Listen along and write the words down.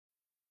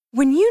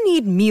When you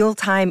need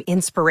mealtime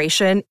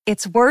inspiration,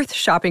 it's worth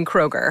shopping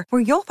Kroger,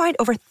 where you'll find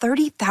over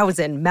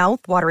 30,000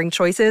 mouth-watering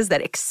choices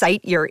that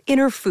excite your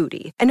inner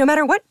foodie. And no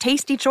matter what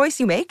tasty choice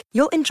you make,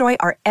 you'll enjoy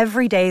our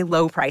everyday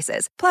low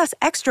prices, plus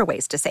extra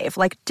ways to save,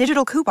 like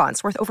digital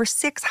coupons worth over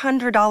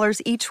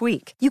 $600 each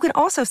week. You can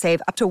also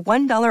save up to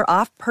 $1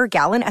 off per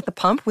gallon at the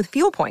pump with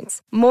fuel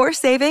points. More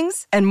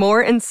savings and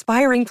more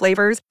inspiring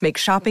flavors make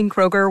shopping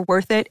Kroger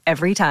worth it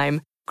every time.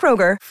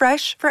 Kroger,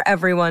 fresh for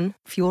everyone.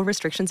 Fuel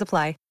restrictions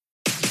apply.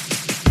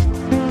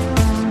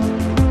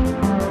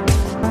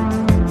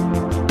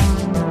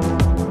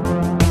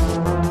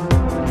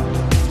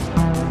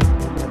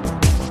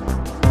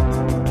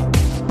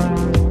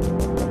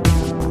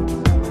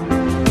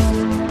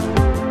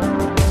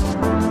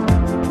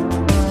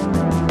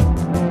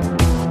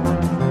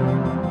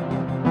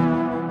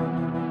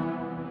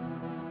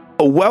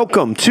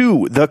 Welcome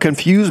to the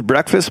Confused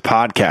Breakfast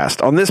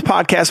Podcast. On this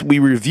podcast, we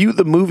review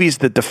the movies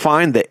that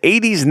defined the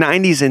 80s,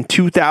 90s, and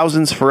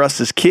 2000s for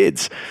us as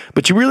kids.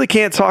 But you really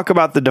can't talk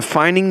about the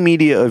defining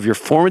media of your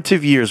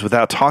formative years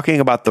without talking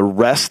about the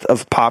rest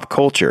of pop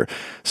culture.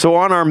 So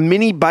on our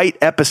MINI-BYTE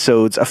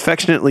episodes,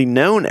 affectionately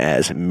known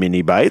as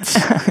Mini-Bites,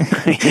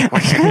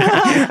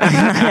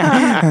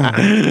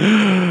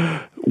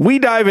 we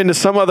dive into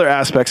some other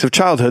aspects of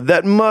childhood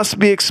that must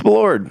be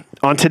explored.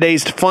 On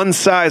today's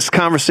fun-sized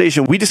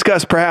conversation, we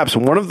discuss perhaps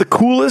one of the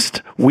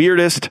coolest,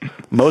 weirdest,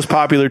 most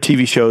popular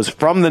TV shows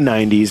from the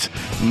 90s,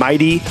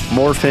 Mighty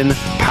Morphin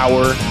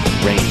Power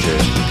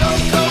Rangers. Go,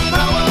 go,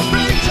 Power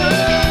Rangers!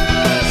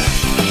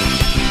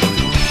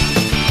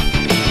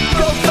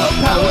 Go, go,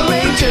 Power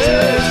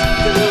Rangers!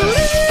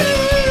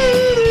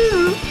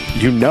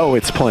 You know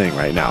it's playing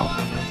right now.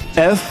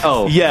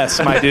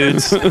 Yes, my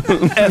dudes.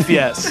 F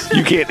yes.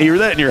 You can't hear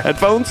that in your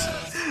headphones?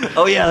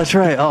 Oh, yeah, that's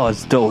right. Oh,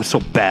 it's dope. It's so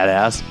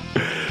badass.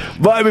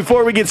 But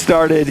before we get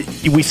started,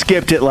 we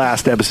skipped it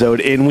last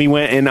episode, and we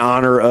went in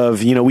honor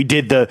of, we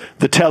did the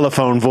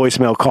telephone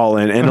voicemail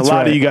call-in, and That's a lot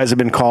right. of you guys have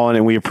been calling,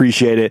 and we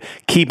appreciate it.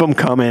 Keep them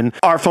coming.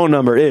 Our phone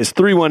number is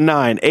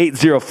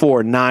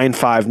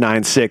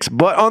 319-804-9596.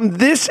 But on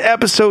this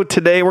episode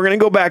today, we're going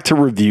to go back to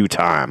review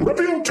time.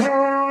 Review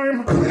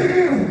time!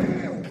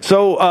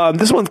 So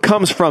this one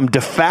comes from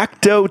De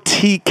Facto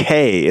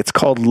TK. It's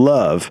called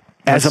Love.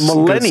 As a That's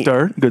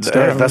millennial, good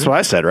start. That's what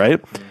I said, right?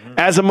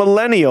 As a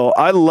millennial,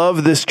 I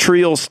love this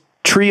trio's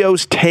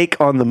take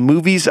on the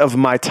movies of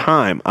my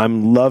time.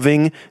 I'm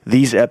loving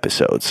these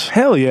episodes.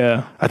 Hell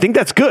yeah. I think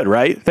that's good,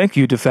 right? Thank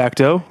you, De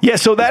Facto. Yeah,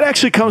 so that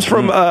actually comes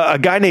from a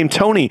guy named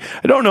Tony.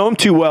 I don't know him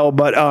too well,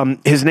 but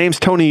his name's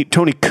Tony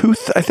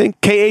Kuth, I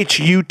think,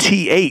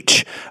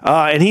 Khuth.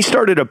 And he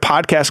started a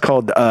podcast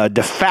called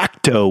De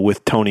Facto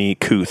with Tony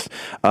Kuth.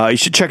 You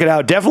should check it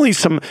out. Definitely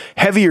some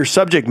heavier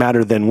subject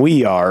matter than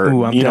we are,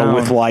 Ooh, I'm down.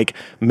 with like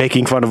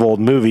making fun of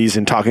old movies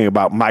and talking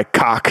about my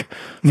cock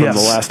from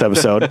Yes. the last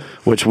episode,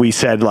 which we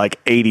said like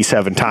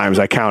 87 times.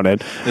 I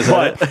counted.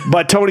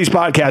 But Tony's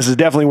podcast is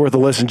definitely worth a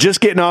listen. Just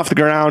getting off the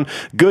ground.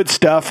 Good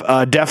stuff.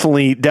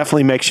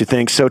 Definitely makes you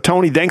think. So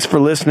Tony, thanks for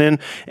listening.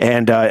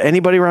 And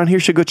anybody around here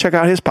should go check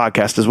out his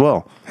podcast as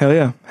well. Hell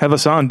yeah. Have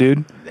us on,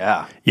 dude.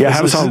 Yeah. Yeah,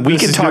 have us on. We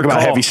this can is talk your about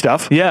call. heavy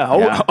stuff. Yeah. Oh,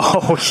 Yeah.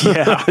 oh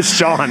yeah.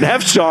 Sean,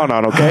 have Sean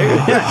on, okay?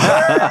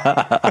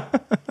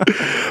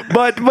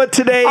 But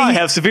today I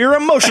have severe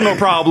emotional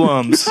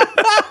problems.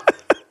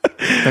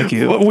 Thank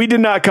you. we did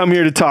not come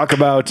here to talk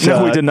about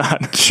No, we did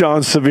not.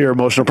 Sean's severe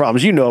emotional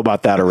problems. You know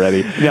about that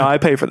already. Yeah, I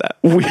pay for that.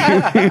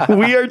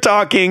 We are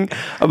talking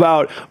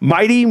about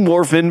Mighty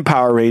Morphin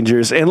Power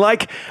Rangers, and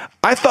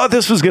I thought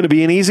this was going to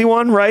be an easy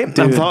one, right?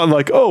 I thought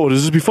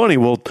does this be funny?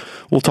 We'll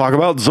talk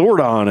about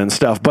Zordon and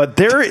stuff, but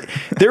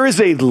there is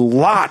a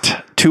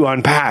lot to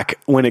unpack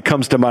when it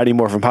comes to Mighty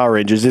Morphin Power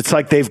Rangers. It's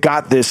like they've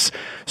got this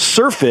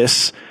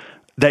surface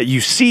that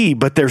you see,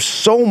 but there's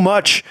so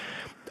much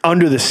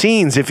under the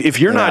scenes. If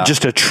you're not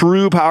just a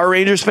true Power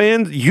Rangers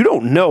fan, you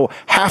don't know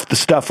half the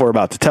stuff we're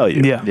about to tell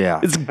you. Yeah.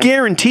 It's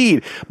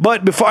guaranteed.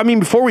 But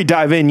before we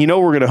dive in, we're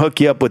going to hook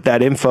you up with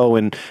that info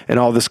and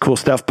all this cool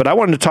stuff. But I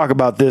wanted to talk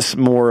about this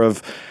more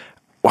of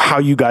how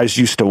you guys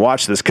used to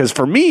watch this. Because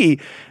for me,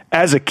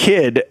 as a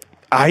kid,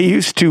 I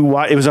used to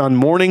watch, it was on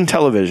morning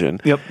television.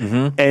 Yep.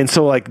 Mm-hmm. And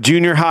so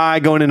junior high,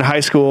 going into high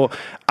school,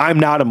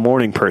 I'm not a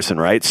morning person,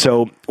 right?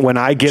 So when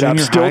I get up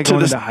still to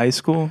this, into high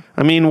school.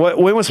 I mean,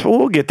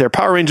 we'll get there.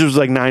 Power Rangers was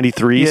like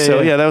 93.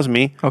 Yeah. That was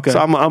me. Okay. So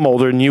I'm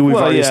older than you. We've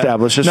already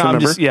established this.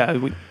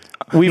 Remember?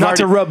 We've not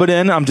to rub it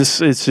in. It's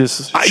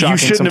just shocking you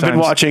shouldn't have been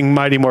sometimes. watching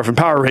Mighty Morphin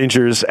Power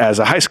Rangers as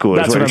a high schooler.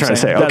 That's is what what you're trying I'm to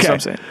say. saying. Okay. That's what I'm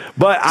saying.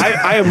 But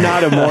I am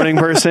not a morning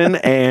person,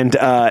 and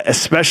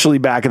especially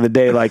back in the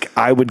day,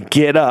 I would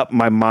get up.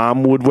 My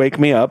mom would wake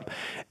me up,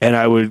 and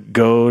I would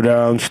go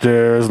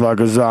downstairs like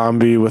a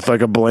zombie with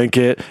like a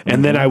blanket,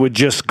 and then I would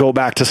just go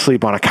back to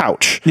sleep on a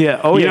couch.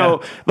 Yeah. Oh, you yeah.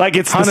 know, like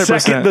it's the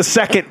 100%.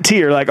 second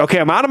tier. Like, okay,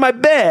 I'm out of my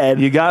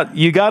bed. You got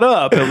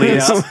up at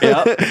least.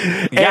 Yep.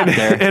 You got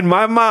there. And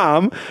my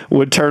mom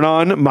would turn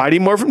on Mighty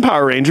Morphin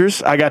Power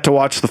Rangers. I got to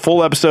watch the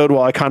full episode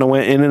while I kind of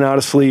went in and out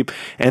of sleep,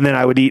 and then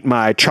I would eat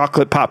my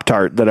chocolate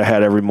Pop-Tart that I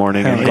had every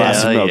morning and a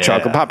glass of milk. yeah.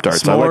 Chocolate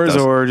Pop-Tarts. I like S'mores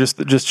those. or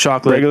just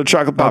chocolate? Regular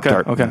chocolate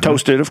Pop-Tart. Okay.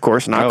 Toasted, of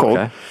course, not cold.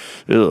 Okay.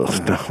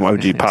 Ugh, no, why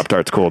would you eat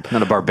Pop-Tarts cold?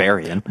 Not a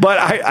barbarian. But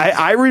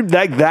I read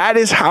that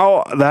is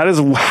how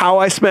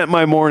I spent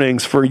my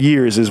mornings for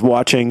years, is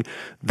watching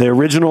the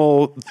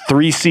original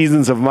 3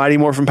 seasons of Mighty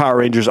Morphin Power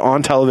Rangers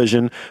on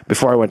television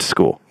before I went to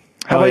school.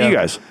 How Hell about yeah. you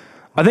guys?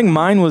 I think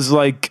mine was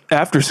like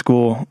after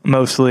school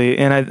mostly,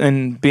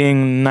 and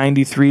being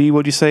 93.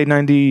 What'd you say?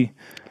 90.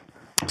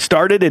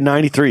 Started in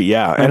 93,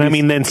 yeah. And I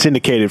mean, then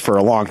syndicated for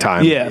a long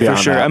time. Yeah, for beyond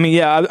sure. that. I mean,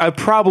 yeah, I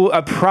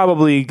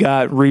probably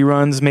got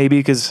reruns maybe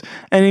because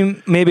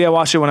maybe I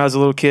watched it when I was a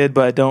little kid,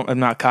 but I'm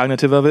not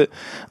cognitive of it.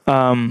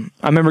 I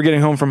remember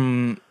getting home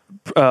from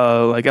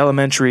like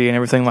elementary and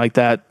everything like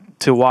that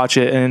to watch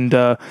it, and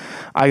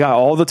I got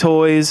all the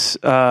toys.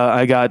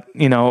 I got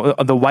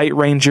the White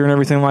Ranger and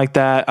everything like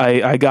that.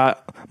 I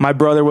got, my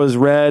brother was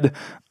red.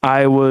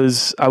 I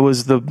was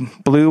the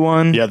blue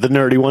one. Yeah, the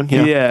nerdy one.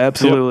 Yeah,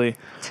 absolutely.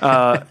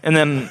 And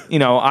then,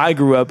 I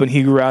grew up and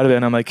he grew out of it,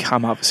 and I'm like,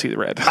 I'm obviously the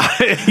red.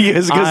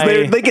 Yes,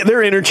 because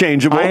they're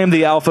interchangeable. I am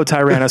the alpha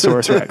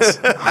Tyrannosaurus Rex,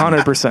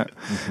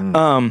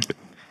 100%.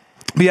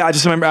 But yeah, I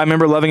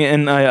remember loving it,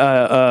 and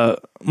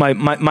my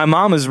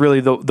mom is really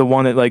the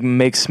one that like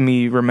makes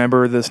me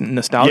remember this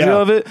nostalgia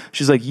of it.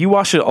 She's like, you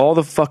watch it all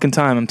the fucking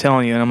time, I'm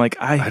telling you, and I'm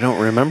like, I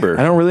don't remember.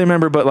 I don't really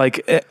remember, but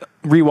like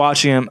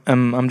rewatching it,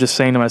 I'm just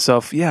saying to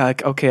myself, yeah,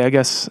 okay, I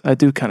guess I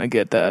do kind of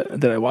get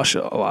that I watched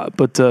it a lot,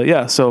 but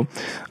yeah, so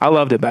I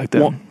loved it back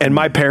then. Well, and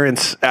my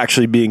parents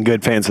actually being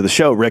good fans of the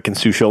show, Rick and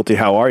Sue Schulte,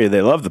 how are you?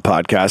 They love the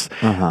podcast.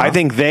 I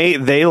think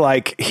they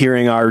like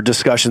hearing our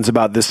discussions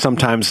about this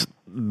sometimes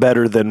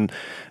better than,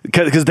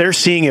 because they're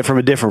seeing it from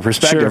a different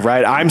perspective,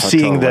 right? I'm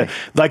seeing the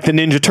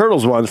Ninja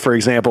Turtles ones, for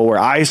example, where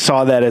I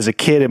saw that as a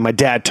kid and my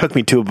dad took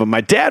me to it, but my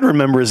dad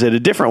remembers it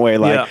a different way.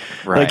 Like,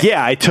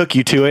 I took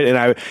you to it,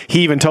 and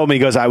he even told me, he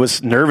goes, I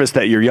was nervous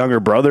that your younger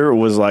brother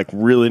was like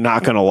really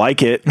not going to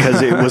like it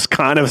because it was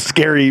kind of a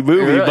scary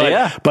movie,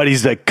 but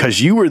he's like,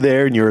 because you were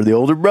there and you were the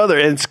older brother,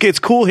 and it's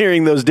cool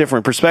hearing those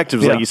different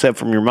perspectives, like you said,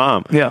 from your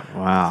mom. Yeah.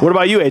 Wow. What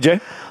about you,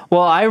 AJ?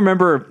 Well, I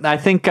remember, I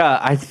think,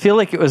 I feel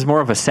like it was more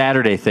of a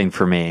Saturday thing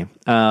for me.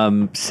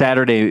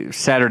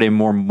 Saturday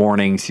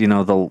mornings,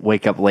 the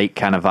wake up late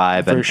kind of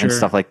vibe and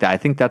stuff like that. I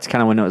think that's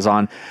kind of when it was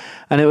on.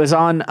 And it was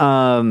on,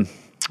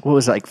 what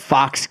was it, like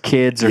Fox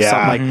Kids or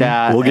something like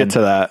that. We'll get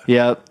to that.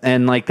 Yep.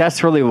 And like,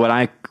 that's really when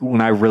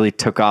I really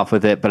took off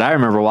with it. But I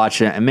remember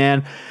watching it, and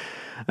man,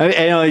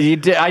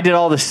 I did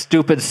all the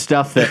stupid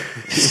stuff that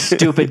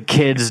stupid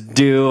kids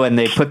do, and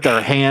they put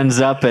their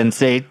hands up and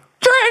say,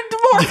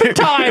 Morphin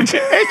time! It's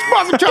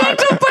Morphin time!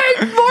 It's a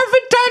big Morphin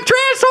time,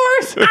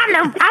 Tyrannosaurus!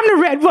 I'm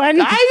the red one.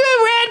 I'm the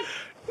red.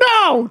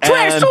 No,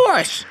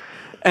 Tyrannosaurus.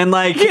 And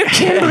like, You're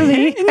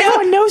Kimberly. No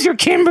one knows you're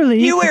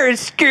Kimberly. you wear a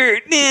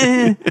skirt.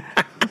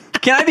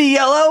 Can I be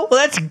yellow? Well,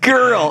 that's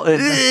girl.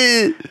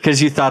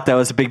 Because you thought that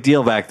was a big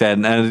deal back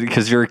then,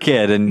 because you're a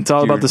kid, and It's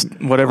all about this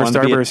whatever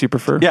Starburst you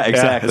prefer. Yeah,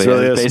 exactly. it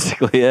really That's is.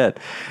 basically it.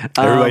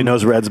 Everybody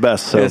knows red's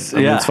best, so it's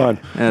it's fun.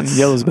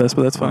 Yellow's best,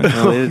 but that's fine.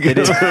 Well,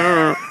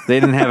 they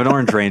didn't have an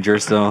Orange Ranger,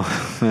 so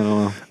I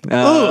don't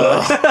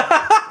know.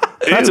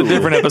 That's a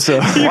different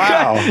episode.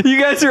 Wow.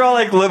 You guys are all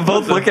like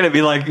both looking at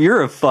me like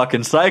you're a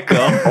fucking psycho.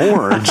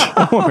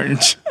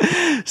 Orange.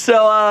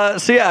 So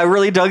yeah, I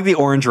really dug the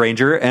Orange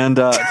Ranger, and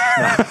no,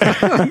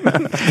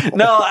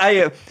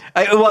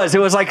 it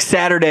was like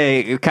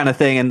Saturday kind of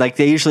thing, and like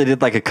they usually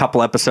did like a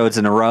couple episodes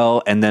in a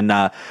row, and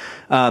then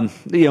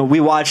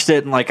we watched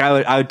it, and like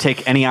I would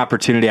take any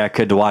opportunity I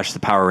could to watch the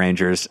Power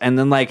Rangers, and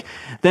then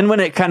when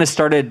it kind of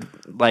started,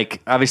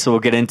 like obviously we'll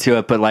get into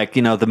it, but like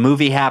the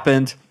movie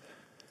happened.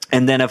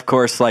 And then, of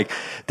course, like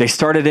they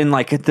started in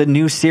like the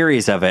new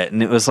series of it,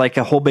 and it was like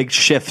a whole big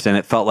shift, and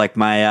it felt like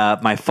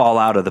my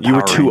fallout of the Power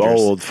Rangers. You were too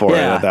old for it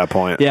at that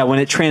point. Yeah, when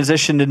it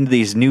transitioned into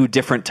these new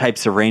different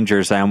types of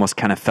Rangers, I almost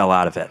kind of fell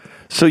out of it.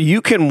 So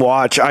you can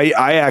watch, I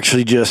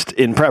actually just,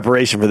 in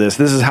preparation for this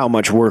is how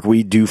much work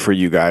we do for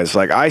you guys.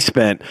 Like I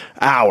spent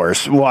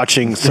hours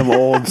watching some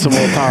old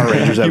Power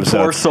Rangers episodes. You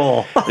poor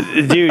soul.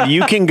 Dude,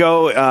 you can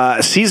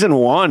go, season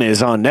 1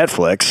 is on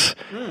Netflix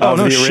of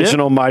the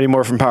original Mighty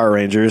Morphin Power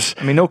Rangers.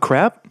 I mean, no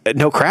crap.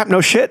 No crap,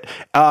 no shit.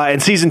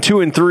 And season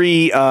 2 and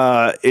 3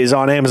 is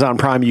on Amazon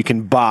Prime. You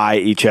can buy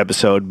each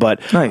episode. But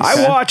nice.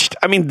 I watched,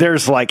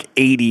 there's like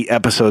 80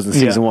 episodes in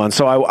season 1.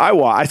 So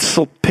I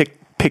still picked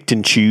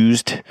and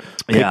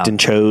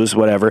chose,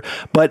 whatever.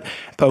 But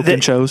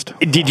and chose.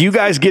 Did you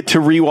guys get to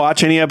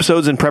rewatch any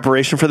episodes in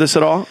preparation for this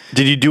at all?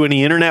 Did you do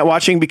any internet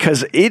watching?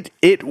 Because it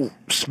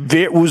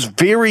was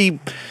very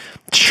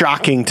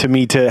shocking to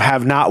me to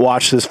have not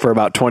watched this for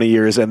about 20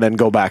 years and then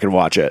go back and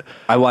watch it.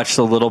 I watched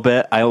a little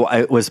bit.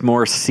 It was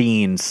more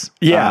scenes.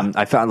 Yeah.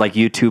 I found like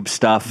YouTube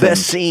stuff.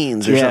 Best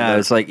scenes or something. Yeah, it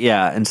was like,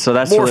 and so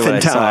that's Morphin really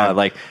what I saw. time.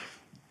 Like,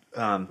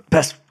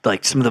 best,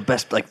 like some of the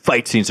best like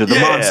fight scenes or the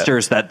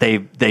monsters that they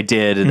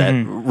did and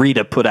that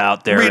Rita put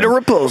out there. Rita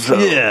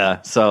Raposo.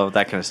 Yeah. So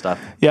that kind of stuff.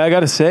 Yeah, I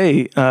got to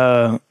say,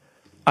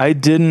 I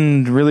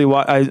didn't really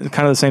watch. I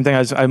kind of the same thing.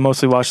 I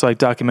mostly watched like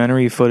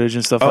documentary footage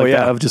and stuff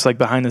that of just like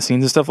behind the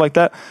scenes and stuff like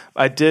that.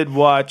 I did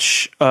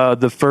watch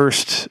the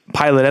first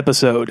pilot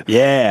episode,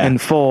 in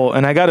full,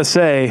 and I got to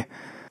say,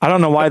 I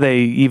don't know why they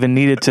even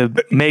needed to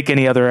make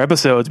any other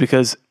episodes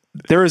because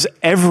there is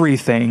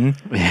everything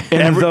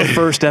in the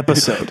first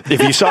episode.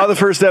 If you saw the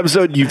first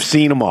episode, you've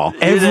seen them all.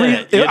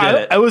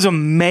 I was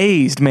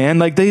amazed, man.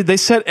 Like they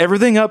set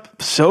everything up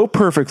so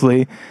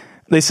perfectly.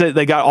 They said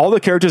they got all the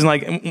characters and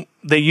like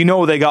they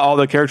got all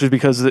the characters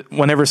because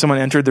whenever someone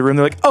entered the room,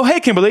 they're like, "Oh, hey,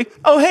 Kimberly.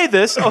 Oh, hey,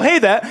 this. Oh, hey,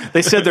 that."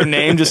 They said their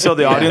name just so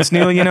the audience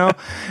knew,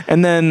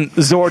 And then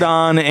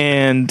Zordon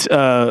and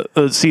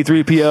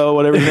C-3PO,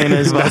 whatever his name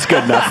is. That's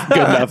good enough. Good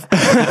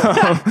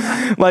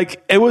enough.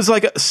 Like it was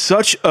like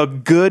such a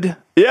good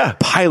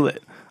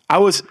pilot. I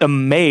was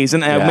amazed,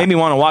 and it made me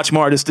want to watch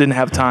more. I just didn't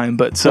have time,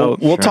 but so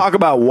we'll talk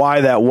about why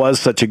that was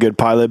such a good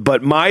pilot.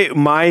 But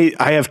I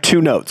have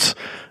two notes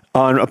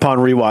upon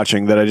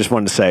rewatching that I just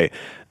wanted to say.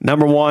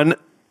 Number one,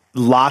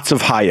 lots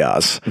of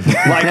hi-yas.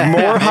 Like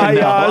more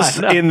hi-yas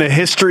in the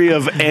history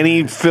of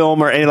any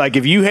film or any, like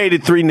if you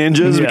hated Three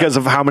Ninjas because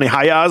of how many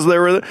hi-yas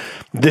there were,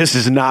 this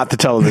is not the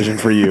television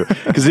for you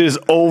because it is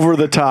over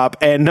the top.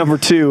 And number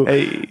two,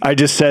 I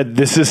just said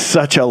this is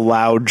such a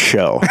loud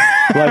show.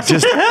 Like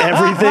just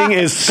everything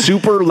is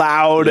super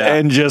loud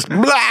and just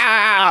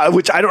blah,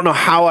 which I don't know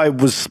how I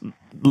was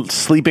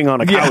sleeping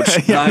on a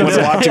couch I was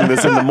watching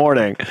this in the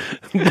morning,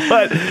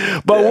 but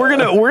we're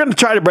gonna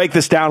try to break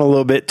this down a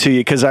little bit to you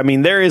because I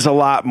mean there is a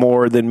lot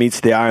more than meets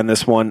the eye on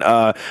this one.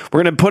 We're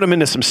gonna put them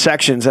into some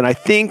sections, and I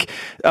think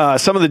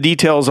some of the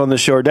details on the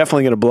show are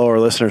definitely gonna blow our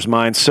listeners'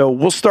 minds. So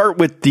we'll start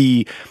with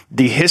the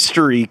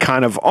history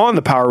kind of on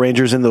the Power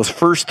Rangers in those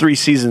first 3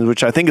 seasons,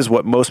 which I think is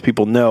what most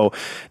people know.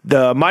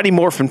 The Mighty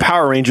Morphin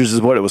Power Rangers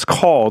is what it was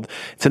called.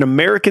 It's an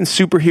American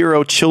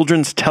superhero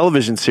children's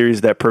television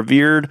series that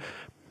premiered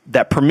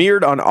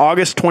on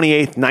August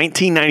 28th,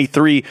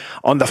 1993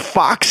 on the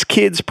Fox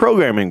Kids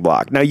programming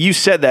block. Now, you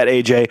said that,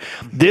 AJ.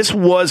 This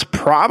was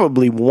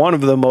probably one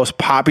of the most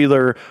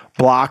popular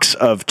blocks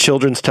of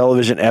children's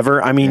television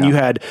ever. I mean, you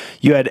had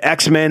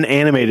X-Men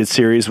animated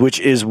series,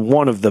 which is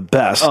one of the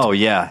best. Oh,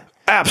 yeah.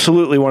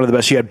 Absolutely one of the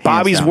best. You had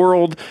Bobby's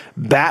World,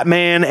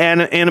 Batman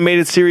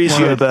animated series.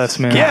 One of the best,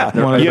 man.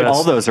 Yeah.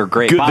 All those are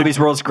great. Bobby's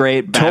World's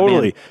great. Batman.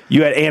 Totally.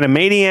 You had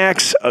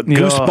Animaniacs,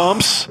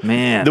 Goosebumps.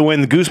 Man.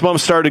 When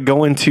Goosebumps started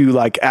going to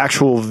like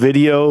actual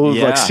video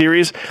like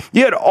series,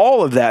 you had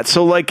all of that.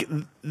 So like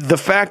the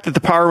fact that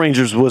the Power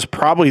Rangers was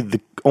probably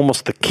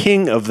almost the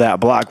king of that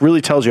block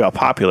really tells you how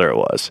popular it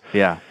was.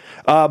 Yeah.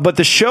 But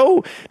the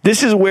show,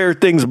 this is where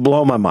things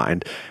blow my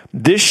mind.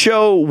 This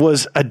show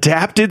was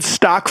adapted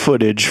stock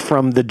footage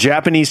from the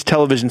Japanese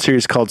television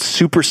series called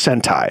Super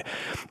Sentai.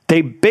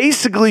 They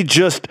basically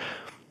just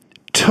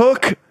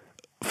took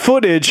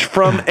footage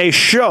from a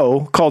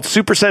show called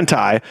Super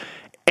Sentai,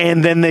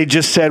 and then they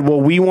just said, well,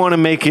 we want to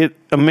make it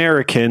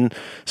American,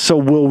 so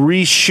we'll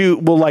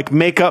like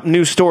make up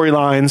new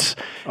storylines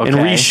and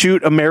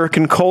reshoot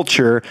American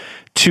culture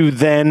to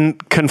then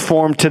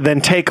conform to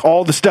then take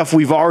all the stuff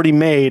we've already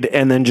made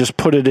and then just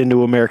put it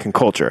into American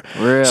culture.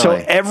 Really? So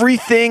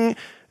everything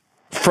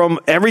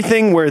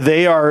where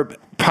they are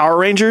Power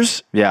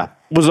Rangers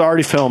was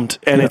already filmed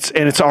and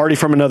it's already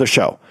from another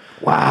show.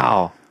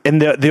 Wow. And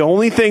the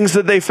only things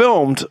that they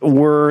filmed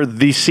were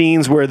the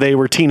scenes where they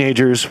were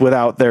teenagers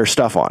without their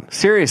stuff on.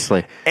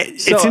 Seriously.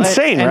 It's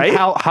insane, and right?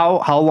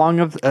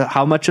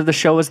 How much of the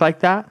show is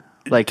like that?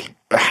 Like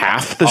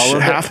half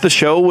the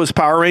show was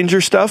Power Ranger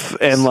stuff,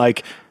 and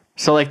like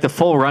the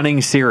full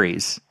running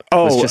series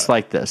was just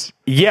like this.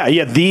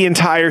 Yeah, the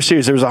entire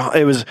series. It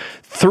was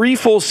 3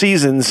 full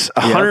seasons,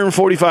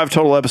 145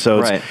 total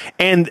episodes,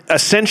 and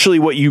essentially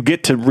what you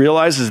get to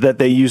realize is that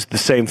they used the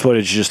same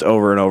footage just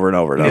over and over and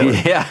over and over.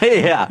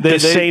 Yeah. The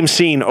same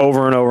scene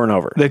over and over and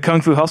over. They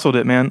kung fu hustled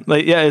it, man.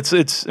 Like,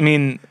 it's. I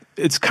mean,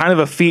 it's kind of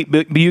a feat,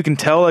 but you can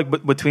tell like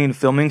between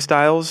filming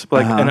styles,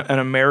 like an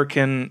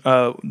American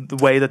the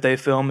way that they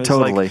film is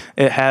like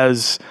it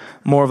has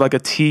more of like a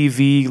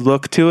TV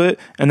look to it,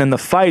 and then the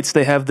fights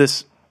they have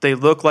this. They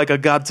look like a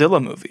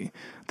Godzilla movie.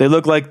 They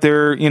look like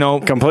they're,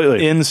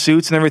 completely in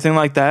suits and everything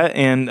like that.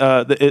 And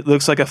it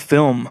looks like a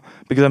film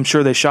because I'm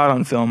sure they shot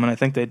on film, and I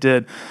think they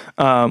did.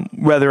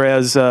 Whether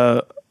as,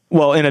 in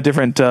a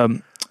different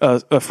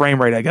a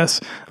frame rate, I guess.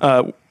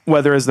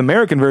 Whether as the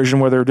American version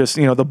where they're just,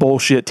 the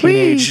bullshit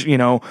teenage,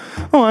 oh,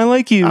 I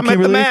like you. I'm at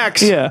the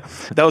max. Yeah.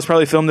 That was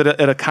probably filmed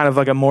at a kind of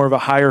like a more of a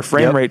higher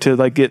frame rate to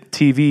like get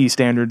TV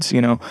standards,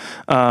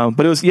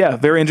 But it was,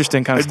 very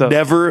interesting kind of stuff.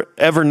 Never,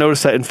 ever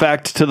noticed that. In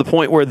fact, to the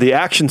point where the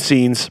action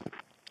scenes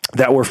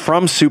that were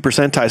from Super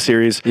Sentai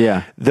series,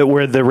 that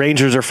where the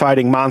Rangers are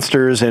fighting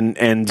monsters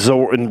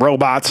and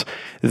robots,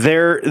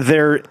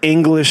 they're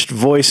English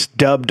voice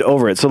dubbed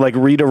over it. So like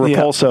Rita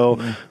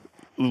Repulso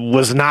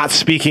was not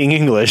speaking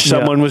English.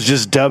 Someone was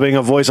just dubbing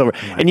a voiceover.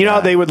 And you know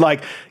how they would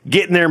like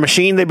get in their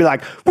machine, they'd be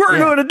like, we're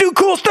going to do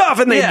cool stuff,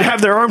 and they'd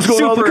have their arms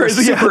going all the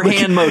crazy. Super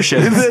hand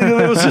motions.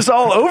 It was just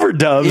all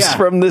overdubs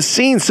from this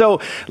scene.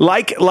 So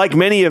like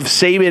many of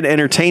Saban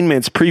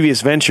Entertainment's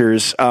previous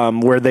ventures,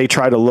 where they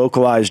try to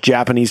localize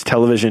Japanese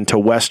television to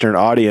Western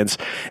audience,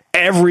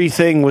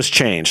 everything was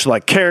changed.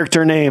 Like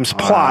character names,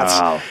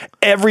 plots,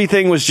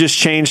 everything was just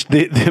changed.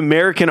 The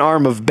American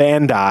arm of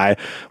Bandai,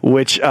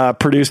 which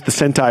produced the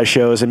Sentai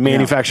shows and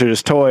manufactured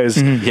his toys,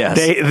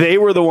 they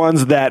were the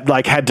ones that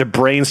like had to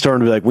brainstorm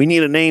to be like, we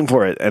need a name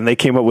for it, and they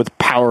came up with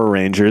Power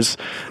Rangers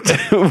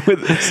and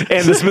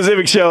the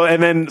specific show,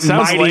 and then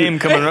sounds lame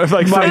coming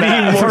like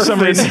for some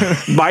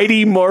reason.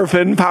 Mighty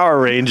Morphin Power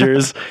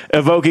Rangers,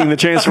 evoking the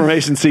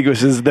transformation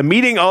sequences. The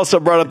meeting also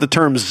brought up the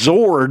term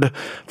Zord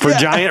for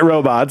giant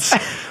robots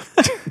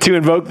to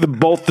invoke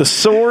both the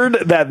sword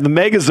that the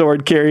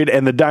Megazord carried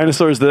and the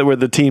dinosaurs that were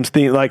the team's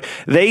theme. Like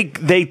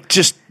they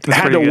just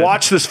had to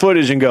watch this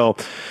footage and go,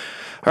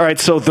 all right,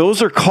 so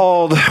those are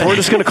called, we're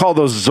just going to call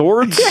those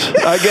Zords,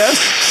 I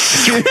guess.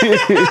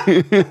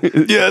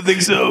 Yeah, I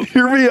think so.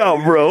 Hear me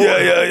out, bro.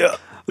 Yeah.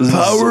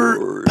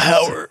 Power.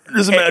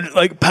 Just imagine,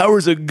 like,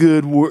 power's a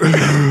good word.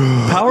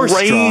 Power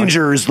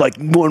Rangers, like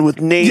one with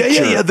nature.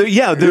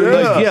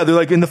 They're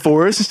like in the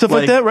forest and stuff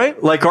like that,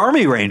 right? Like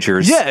Army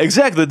Rangers. Yeah,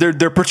 exactly.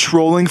 They're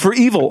patrolling for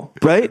evil,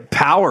 right?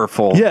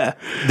 Powerful. Yeah,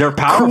 they're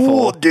powerful,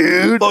 cool,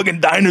 dude.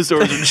 Fucking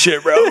dinosaurs and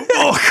shit, bro.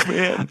 Oh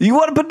man, you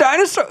want to put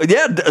dinosaurs?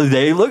 Yeah,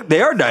 they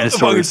are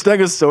dinosaurs.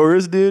 Fucking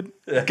Stegosaurus, dude.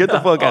 Get the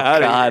fuck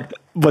out of here.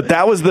 But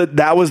that was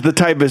the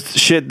type of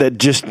shit that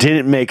just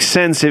didn't make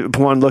sense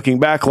upon looking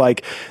back.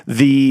 Like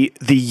the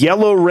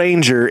Yellow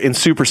Ranger in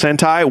Super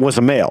Sentai was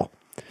a male,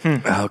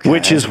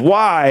 which is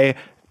why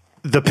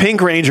the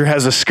Pink Ranger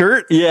has a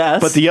skirt,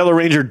 but the Yellow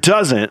Ranger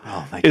doesn't.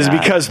 Is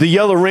because the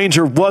Yellow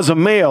Ranger was a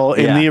male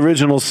in the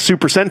original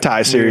Super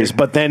Sentai series,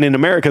 but then in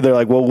America they're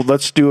like, well,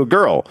 let's do a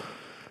girl.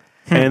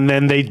 And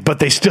then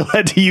they still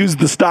had to use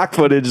the stock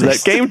footage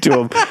that came to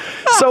them.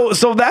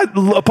 So that,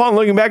 upon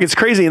looking back, it's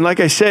crazy. And like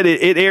I said,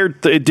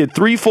 it did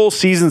 3 full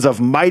seasons of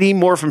Mighty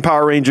Morphin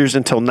Power Rangers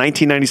until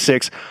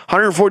 1996,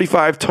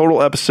 145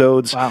 total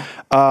episodes.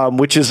 Wow.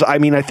 Which is, I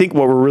mean, I think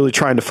what we're really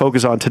trying to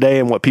focus on today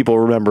and what people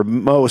remember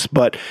most.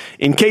 But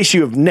in case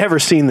you have never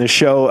seen this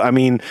show, I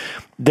mean,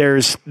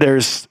 there's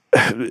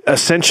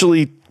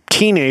essentially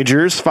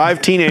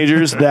 5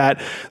 teenagers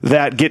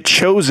that get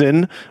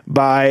chosen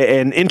by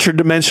an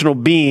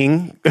interdimensional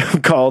being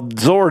called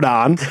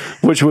Zordon,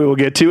 which we will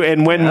get to.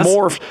 And when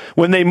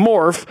they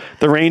morph,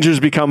 the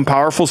Rangers become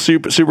powerful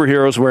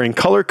superheroes wearing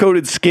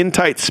color-coded,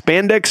 skin-tight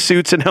spandex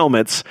suits and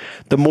helmets.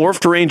 The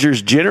morphed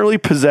Rangers generally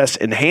possess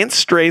enhanced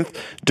strength,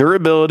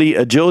 durability,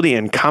 agility,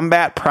 and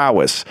combat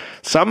prowess.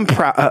 Some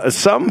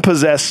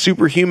possess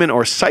superhuman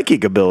or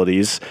psychic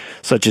abilities,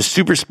 such as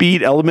super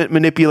speed, element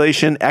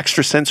manipulation,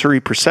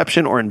 extrasensory perception,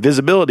 or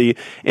invisibility.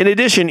 In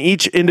addition,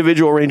 each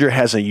individual Ranger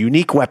has a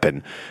unique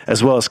weapon,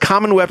 as well as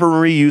common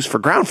weaponry used for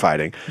ground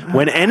fighting.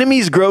 When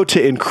enemies grow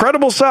to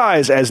incredible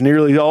size, as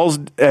nearly all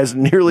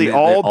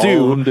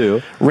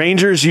do,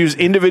 Rangers use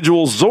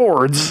individual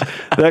Zords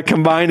that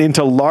combine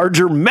into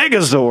larger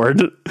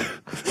Megazord.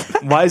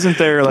 Why isn't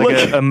there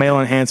like a male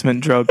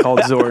enhancement drug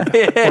called Zord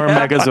or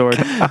Megazord?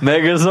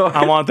 Megazord.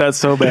 I want that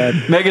so bad.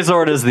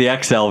 Megazord is the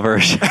XL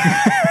version.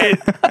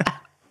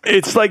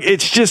 It's like,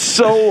 it's just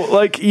so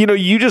like, you know,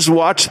 you just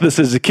watch this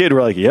as a kid.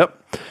 We're like, yep.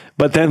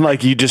 But then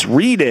like you just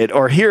read it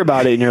or hear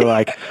about it and you're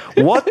like,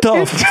 what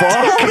the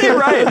fuck? Totally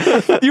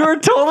right. You are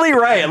totally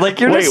right. Like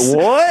you're just,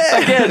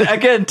 what?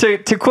 Again,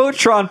 to quote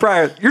Sean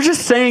Pryor, you're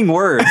just saying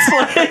words.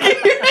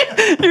 Like,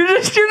 you're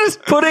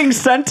just putting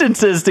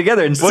sentences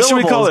together and what syllables. Should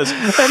we call this?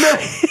 And then,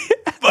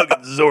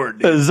 fucking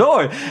Zord.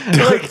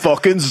 Zord. Like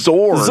fucking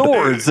Zord.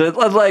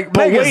 Zords. Like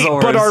but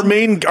Megazords. But our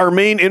main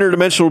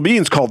interdimensional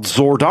being's called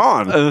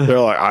Zordon. They're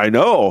like, I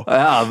know.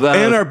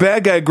 And our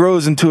bad guy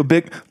grows into a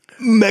big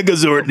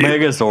Megazord.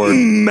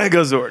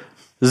 Megazord.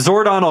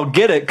 Zordon will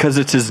get it because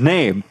it's his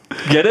name.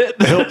 Get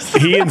it?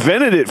 He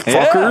invented it,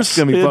 fuckers. It's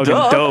gonna be fucking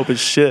dope as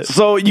shit.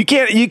 So you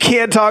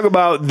can't talk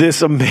about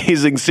this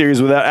amazing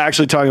series without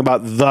actually talking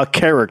about the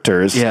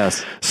characters.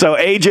 Yes. So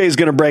AJ is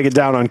going to break it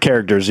down on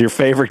characters. Your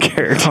favorite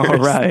characters. All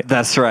right.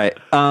 That's right.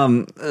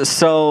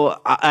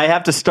 So I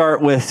have to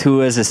start with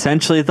who is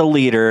essentially the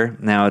leader.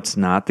 Now it's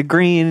not the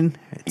green.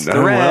 It's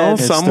the red. Well,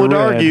 some would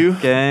argue.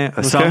 Okay.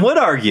 Some would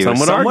argue. Some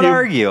would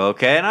argue.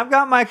 Okay. And I've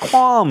got my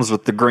qualms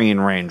with the Green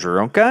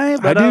Ranger. Okay.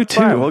 But I do too.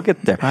 Fine. We'll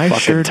get there.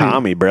 Fucking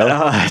Tommy, bro.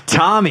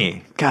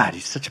 Tommy. God,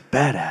 he's such a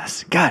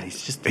badass. God, he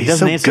doesn't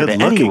so answer good to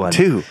looking anyone.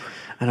 too.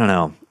 I don't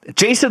know.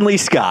 Jason Lee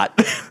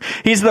Scott.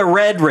 He's the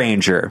Red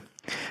Ranger.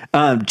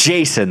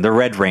 Jason, the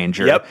Red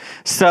Ranger. Yep.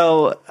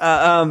 So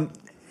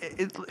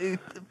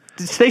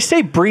they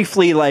say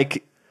briefly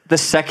like the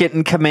second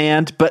in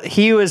command, but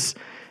he was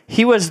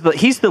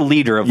he's the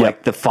leader of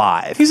like the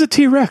 5. He's a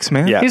T-Rex,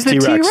 man. Yeah, He's the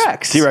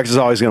T-Rex. T-Rex is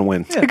always going to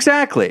win. Yeah.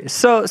 Exactly.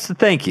 So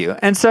thank you.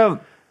 And so,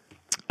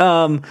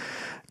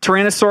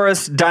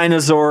 Tyrannosaurus,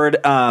 Dinozord,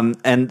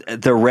 and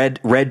the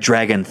Red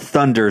Dragon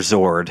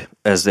Thunderzord,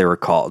 as they were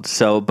called.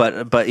 So,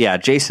 but yeah,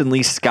 Jason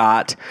Lee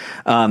Scott.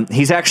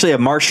 He's actually a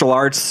martial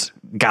arts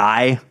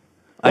guy.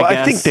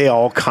 I think they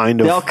all kind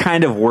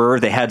of were.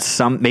 They had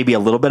maybe a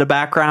little bit of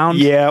background.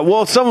 Yeah,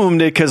 well, some of them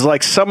did because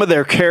like some of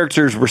their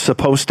characters were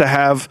supposed to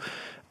have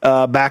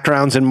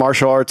backgrounds in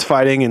martial arts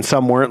fighting, and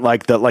some weren't.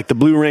 Like the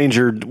Blue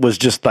Ranger was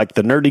just like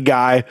the nerdy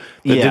guy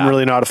that didn't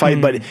really know how to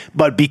fight,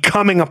 but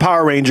becoming a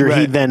Power Ranger,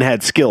 he then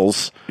had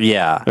skills.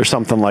 Yeah, or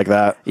something like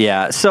that.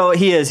 Yeah, so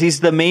he's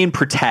the main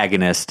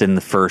protagonist in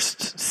the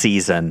first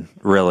season,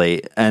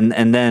 really, and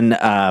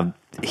then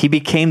he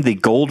became the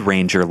Gold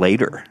Ranger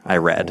later. I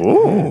read.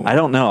 Ooh. I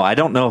don't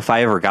know if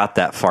I ever got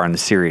that far in the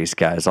series,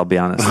 guys. I'll be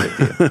honest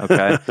with you.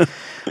 Okay.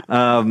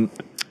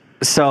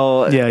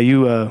 So yeah,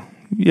 you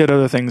had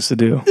other things to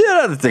do. You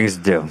had other things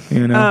to do.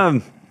 You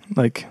know,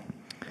 like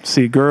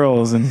see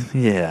girls and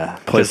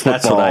play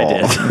football.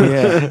 That's what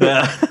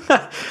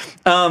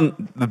I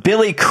did.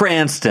 Billy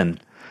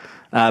Cranston.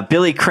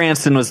 Billy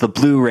Cranston was the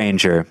Blue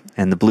Ranger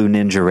and the Blue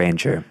Ninja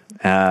Ranger.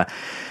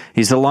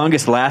 He's the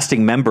longest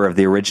lasting member of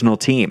the original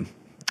team.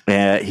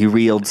 He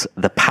wields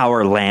the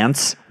Power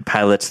Lance,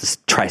 pilots the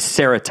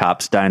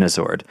Triceratops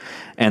Dinozord,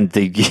 and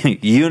the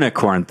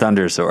Unicorn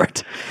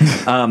Thunderzord.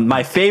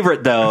 My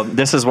favorite, though,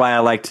 this is why I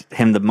liked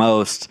him the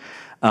most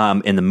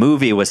in the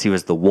movie, was he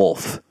was the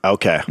Wolf.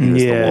 Okay. He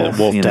was the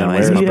Wolf.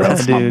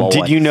 That's my boy.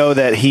 Did you know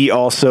that he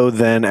also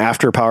then,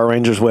 after Power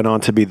Rangers, went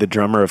on to be the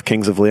drummer of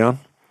Kings of Leon?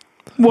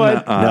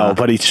 What? No,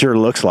 but he sure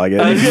looks like it.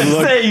 I was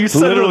gonna say, you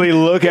literally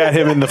look at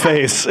him in the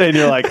face, and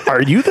you're like,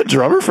 "Are you the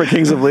drummer for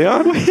Kings of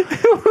Leon?"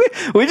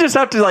 We just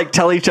have to like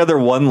tell each other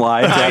one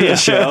line throughout the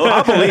show.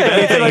 I'll believe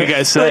anything you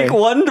guys say. Like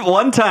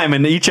one time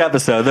in each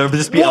episode, there'll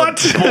just be a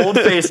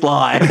bold-faced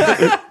lie.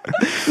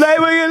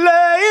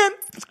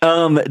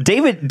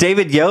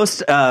 David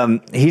Yost,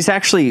 he's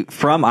actually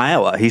from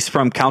Iowa. He's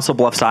from Council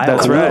Bluffs, Iowa.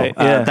 That's right.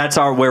 Yeah. That's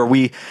where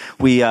we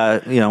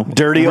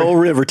dirty old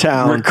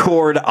Rivertown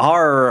record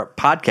our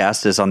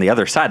podcast is on the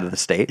other side of the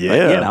state.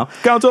 Yeah, but,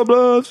 Council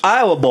Bluffs,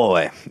 Iowa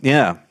boy.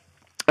 Yeah.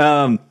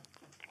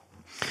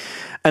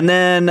 And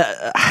then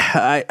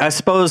I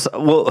suppose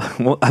I'm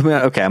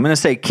going to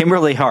say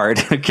Kimberly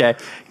Hart. Okay,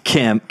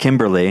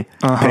 Kimberly,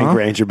 Pink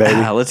Ranger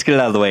baby. Let's get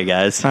it out of the way,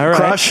 guys. All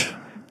right.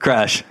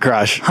 Crush.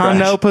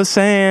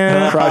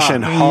 100%.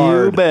 Crushing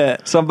hard. You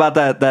bet. Something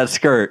about that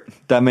skirt,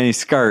 that mini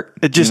skirt.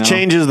 It just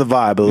changes the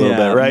vibe a little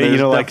bit,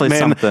 right? Like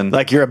something.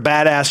 Like you're a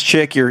badass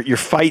chick. You're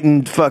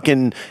fighting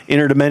fucking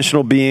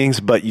interdimensional beings,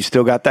 but you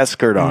still got that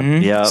skirt on.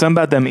 Mm-hmm. Yeah. Something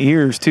about them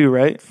ears too,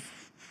 right?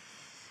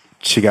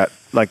 She got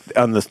like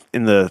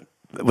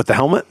with the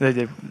helmet.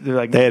 They're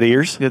like they had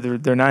ears. Yeah,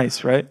 they're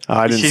nice, right? Oh,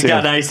 I didn't. She's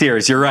got nice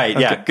ears. You're right. Okay.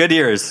 Yeah, good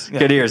ears. Yeah.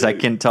 Good ears. I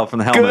can't tell from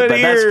the helmet. Good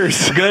ears.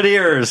 That's good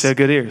ears. Yeah,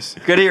 good ears.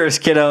 Good ears,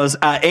 kiddos.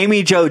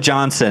 Amy Jo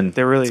Johnson.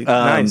 They're really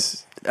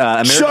nice.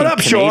 American Shut up,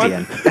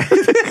 Canadian. Sean.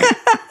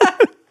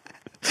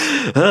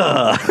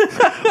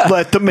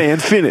 Let the man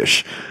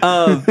finish.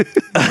 I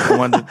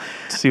wanted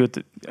to see what.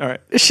 All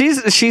right.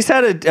 She's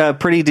had a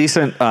pretty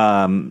decent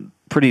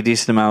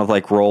amount of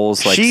like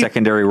roles, like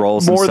secondary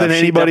roles, more and than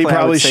anybody.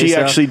 Probably she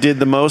actually did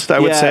the most. I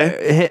would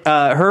say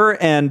her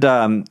and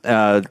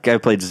the guy who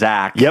played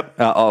Zach. Yep.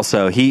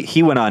 Also,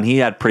 he went on. He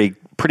had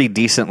pretty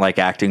decent like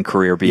acting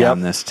career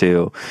beyond this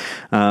too.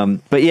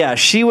 But yeah,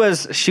 she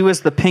was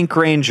the Pink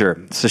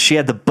Ranger. So she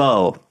had the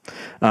bow,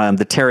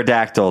 the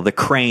pterodactyl, the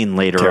crane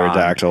later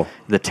on.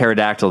 The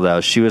pterodactyl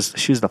though. She was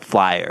the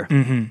flyer.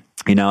 Mm-hmm.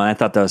 And I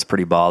thought that was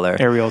pretty baller.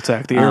 Aerial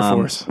attack, the Air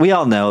Force. We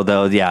all know,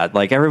 though,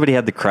 like everybody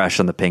had the crush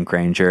on the Pink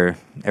Ranger.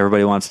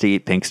 Everybody wants to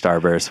eat pink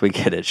Starburst. We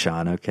get it,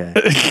 Sean. Okay.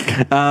 So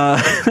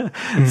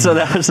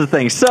that was the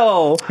thing.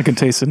 So I can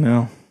taste it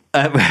now.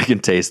 I can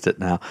taste it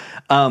now.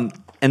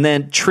 And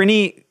then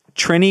Trini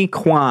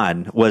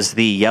Kwan was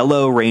the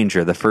Yellow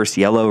Ranger, the first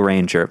Yellow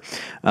Ranger.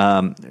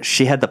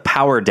 She had the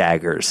power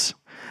daggers.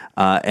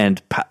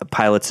 And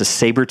pilots a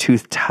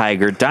saber-toothed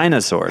tiger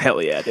dinosaur.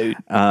 Hell yeah, dude.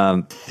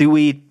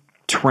 Thuy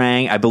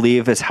Trang, I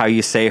believe is how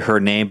you say her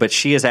name, but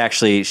she's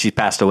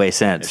passed away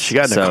since. She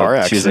got in a car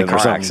accident. She was in a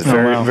car accident.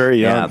 Very,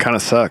 very young. Kind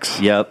of sucks.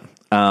 Yep.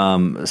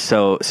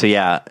 So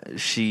yeah,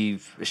 she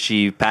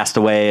passed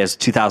away as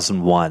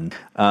 2001.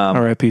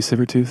 R.I.P.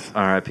 Sabertooth.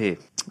 R.I.P.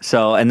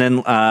 So, and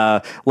then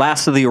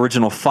last of the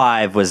original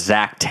 5 was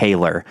Zach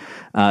Taylor.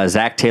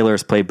 Zach Taylor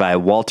is played by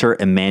Walter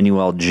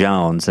Emmanuel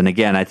Jones, and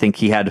again, I think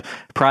he had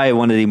probably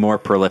one of the more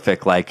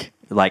prolific like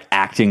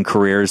acting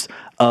careers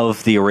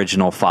of the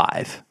original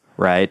 5.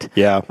 Right.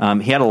 Yeah.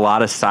 He had a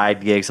lot of side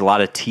gigs, a lot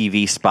of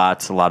TV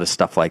spots, a lot of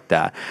stuff like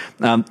that.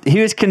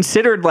 He was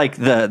considered like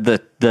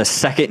the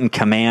second in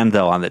command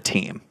though on the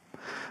team.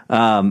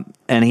 And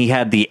he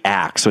had the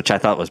axe, which I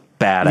thought was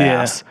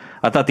badass. Yeah.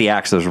 I thought the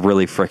axe was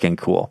really freaking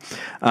cool.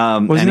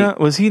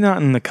 Was he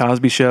not in the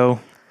Cosby Show?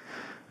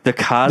 The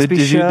Cosby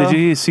Did Show. Did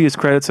you see his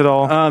credits at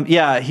all?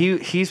 Yeah,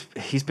 he's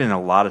been in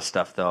a lot of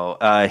stuff though.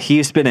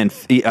 He's been in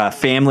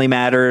Family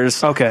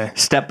Matters. Okay.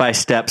 Step by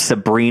Step,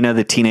 Sabrina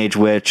the Teenage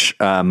Witch,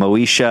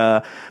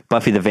 Moesha,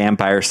 Buffy the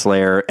Vampire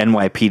Slayer,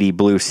 NYPD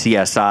Blue,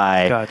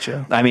 CSI.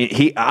 Gotcha. I mean,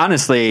 he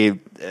honestly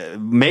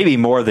maybe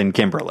more than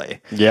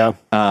Kimberly. Yeah.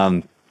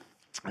 But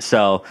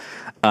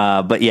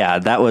yeah,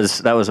 that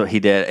was what he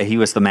did. He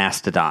was the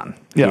Mastodon.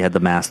 Yeah. He had the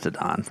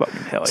Mastodon.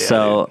 Fucking hell yeah.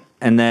 So dude.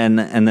 and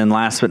then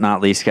last but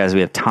not least, guys,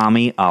 we have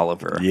Tommy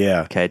Oliver.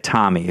 Yeah. Okay,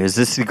 Tommy.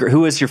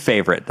 Who is your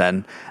favorite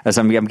then? As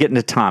I'm getting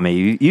to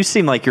Tommy, you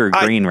seem like you're a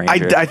Green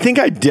Ranger. I think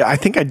I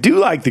do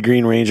like the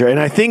Green Ranger, and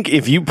I think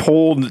if you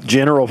polled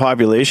general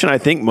population, I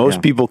think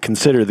most people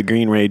consider the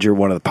Green Ranger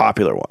one of the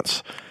popular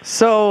ones.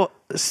 So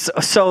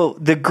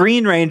the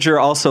Green Ranger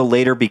also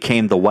later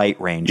became the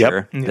White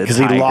Ranger. Yep, because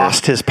he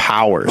lost his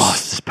powers.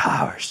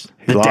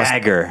 The lost-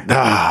 dagger.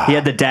 He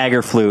had the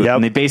dagger flute, Yep.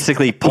 and they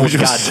basically pulled Which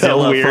was so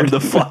Godzilla weird. from the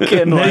fucking.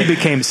 And then he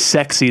became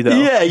sexy though.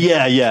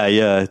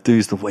 Yeah. Dude,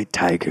 he's the White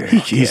Tiger.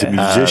 He's a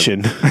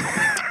musician.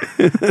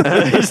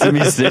 He's a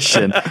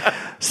musician.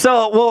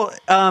 So,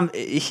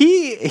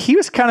 he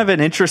was kind of an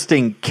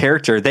interesting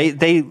character.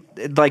 They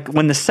like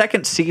when the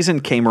second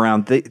season came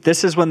around.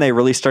 This is when they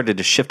really started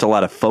to shift a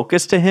lot of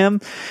focus to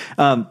him,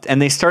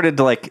 and they started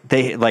to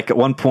at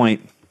one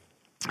point.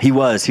 He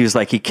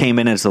came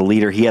in as the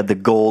leader. He had the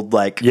gold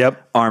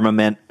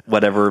armament,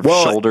 whatever,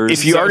 shoulders.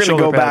 If you are going to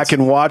go back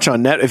and watch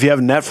if you have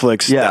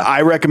Netflix,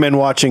 I recommend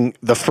watching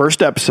the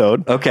first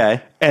episode.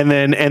 Okay. And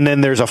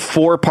then there's a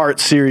 4-part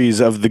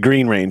series of the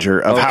Green Ranger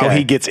of how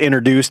he gets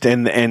introduced,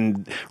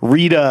 and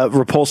Rita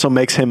Repulso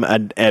makes him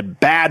a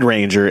bad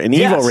ranger, an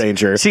evil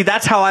ranger. See,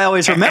 that's how I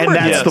always remember. And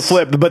that's the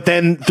flip. But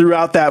then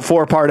throughout that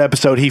 4-part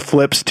episode, he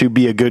flips to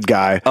be a good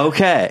guy.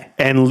 Okay.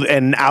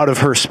 And out of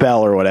her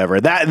spell or whatever.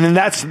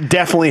 That's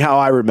definitely how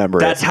I remember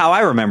it. That's how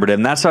I remembered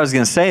him. That's what I was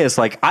going to say. Is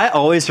I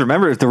always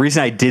remember the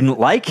reason I didn't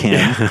like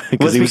him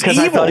was because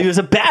I thought he was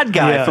a bad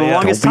guy for the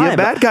longest Don't time. be a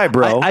bad guy,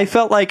 bro. I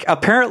felt like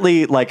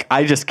apparently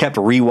I just kept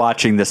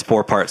rewatching this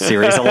 4-part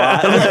series a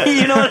lot.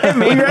 You know what I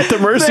mean? You're at the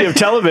mercy of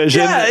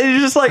television. Yeah,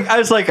 it's just I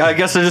was like, I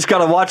guess I just got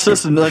to watch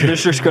this, and then this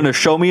is just going to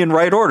show me in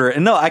right order.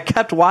 And no, I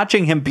kept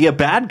watching him be a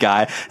bad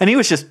guy, and he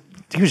was just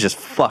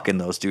fucking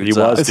those dudes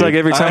up. It's like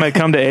every time I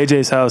come to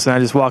AJ's house and I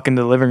just walk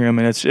into the living room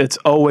and it's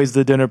always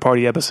the dinner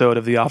party episode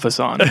of The Office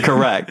on.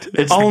 Correct.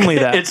 It's only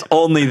that. It's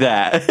only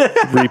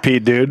that.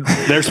 Repeat, dude.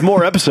 There's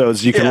more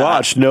episodes you can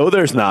watch. No,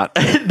 there's not.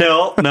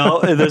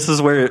 No. This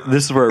is where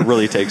it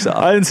really takes off.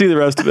 I didn't see the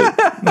rest of it.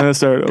 I'm gonna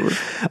start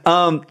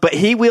over. But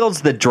he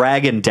wields the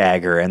dragon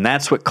dagger, and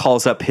that's what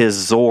calls up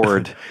his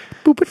Zord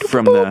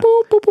from the.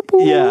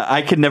 Yeah,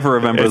 I could never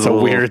remember It's the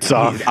a weird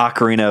song.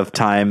 Ocarina of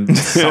Time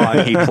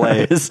song he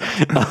plays.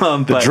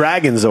 The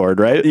Dragon Zord,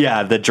 right?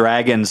 Yeah, the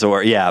Dragon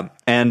Zord. Yeah,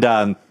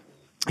 and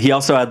he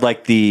also had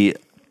he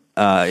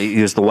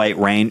was the White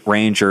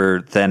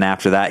Ranger. Then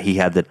after that, he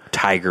had the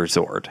Tiger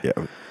Zord.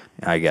 Yeah,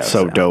 I guess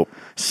so dope.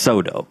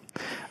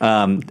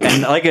 And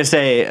like I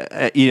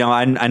say,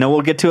 I know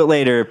we'll get to it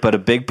later, but a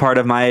big part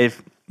of my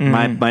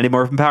Mighty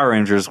Morphin Power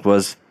Rangers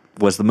was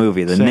the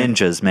movie, the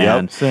ninjas,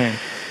 man. Yep. Same.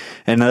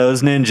 And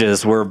those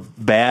ninjas were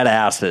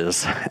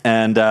badasses.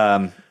 And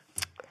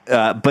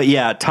but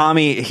yeah,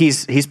 Tommy,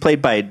 he's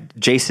played by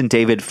Jason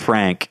David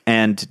Frank,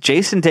 and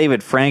Jason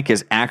David Frank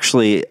is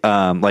actually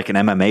like an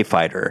MMA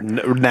fighter.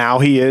 Now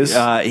he is,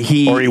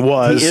 he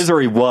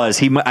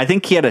was. I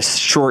think he had a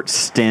short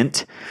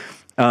stint.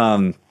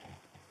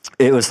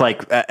 It was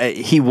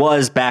he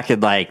was back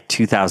in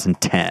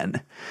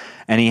 2010.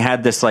 And he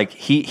had this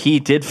he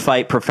did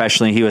fight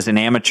professionally. He was an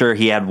amateur.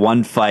 He had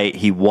one fight,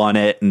 he won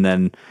it, and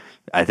then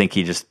I think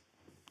he just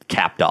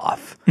capped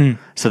off.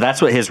 So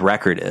that's what his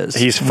record is.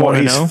 He's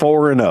 4-0.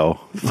 4-0.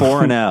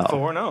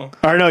 4-0.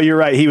 Or no, you're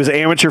right. He was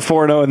amateur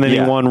 4-0, and then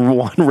he won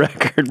one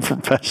record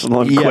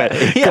professional and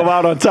quit. Yeah. Come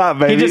out on top,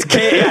 baby. He just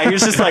can't. Yeah, he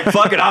was just like,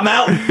 "Fuck it, I'm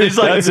out." He's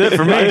like, That's it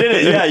for me. I did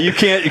it. Yeah, you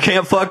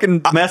can't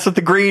fucking mess with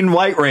the green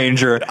White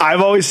Ranger.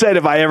 I've always said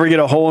if I ever get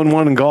a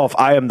hole-in-one in golf,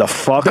 I am the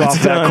fuck off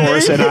that done.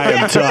 course, and I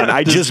am done.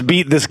 I just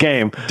beat this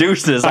game.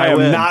 Deuces. I am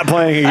win. not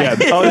playing again.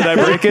 Oh, did I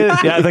break it?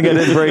 Yeah, I think I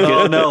did break it.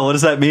 Oh no, what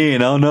does that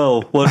mean? Oh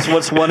no,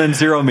 what's 1 and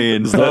 0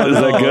 mean? Is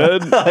that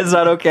good? Is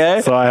that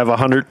okay? So I have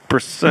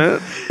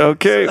 100%.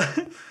 Okay.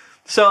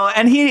 So,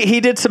 and he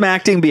did some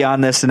acting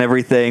beyond this and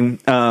everything.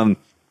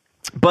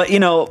 But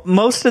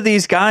most of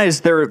these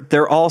guys,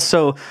 they're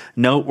also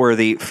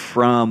noteworthy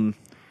from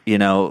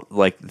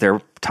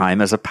their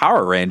time as a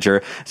Power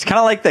Ranger. It's kind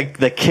of like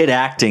the kid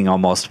acting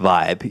almost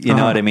vibe. You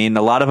know what I mean?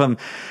 A lot of them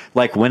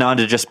went on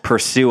to just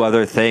pursue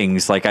other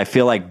things. I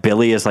feel like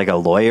Billy is a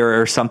lawyer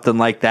or something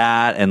like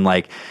that, and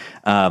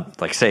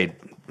say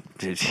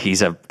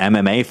he's a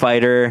MMA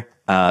fighter.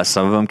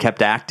 Some of them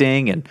kept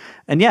acting,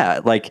 and yeah,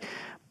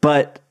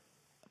 but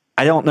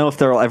I don't know if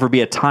there will ever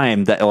be a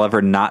time that you'll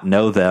ever not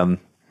know them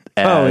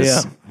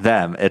as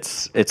them.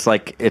 It's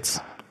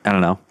I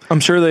don't know. I'm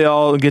sure they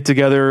all get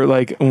together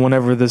like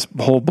whenever this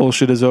whole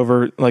bullshit is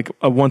over, like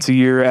once a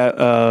year at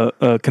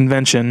a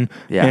convention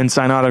and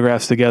sign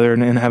autographs together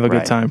and have a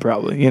good time,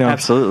 probably.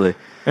 Absolutely.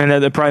 And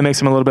that probably makes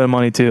them a little bit of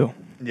money too.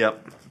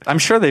 Yep. I'm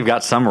sure they've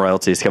got some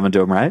royalties coming to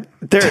them, right?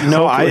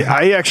 No,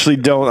 I actually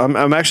don't.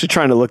 I'm actually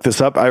trying to look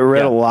this up. I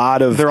read a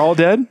lot of. They're all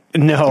dead?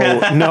 No.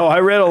 I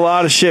read a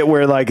lot of shit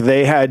where like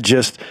they had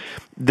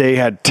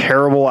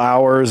terrible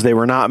hours. They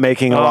were not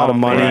making a lot of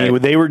money.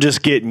 Right. They were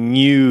just getting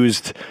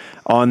used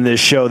on this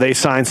show. They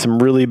signed some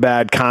really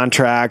bad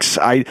contracts.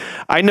 I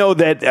know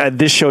that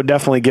this show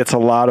definitely gets a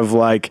lot of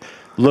like.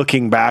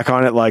 Looking back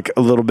on it, like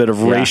a little bit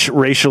of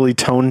racially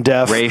tone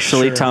deaf.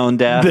 Tone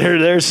deaf.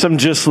 There's some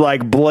just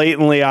like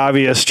blatantly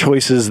obvious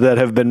choices that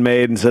have been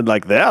made and said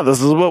like, yeah, this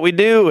is what we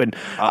do. And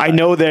I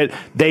know that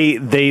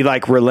they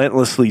like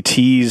relentlessly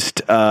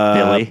teased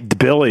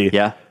Billy.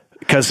 Yeah.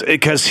 Because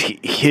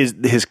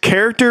his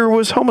character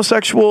was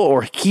homosexual,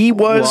 or he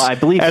was. Well, I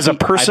believe as a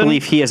person. I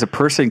believe he as a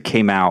person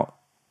came out.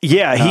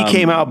 Yeah, he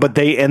came out, but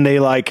they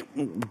like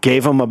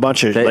gave him a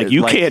bunch of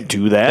you can't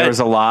do that. There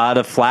was a lot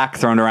of flack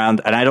thrown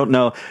around, and I don't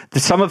know.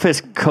 Some of his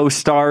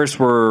co-stars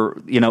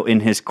were in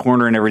his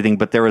corner and everything,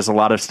 but there was a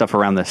lot of stuff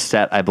around the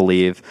set, I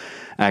believe,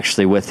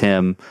 actually with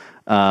him,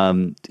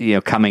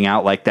 coming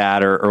out like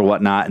that or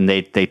whatnot, and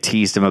they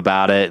teased him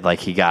about it, like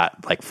he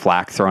got like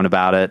flack thrown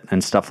about it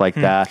and stuff like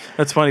that.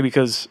 That's funny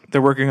because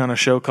they're working on a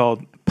show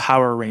called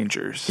Power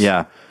Rangers.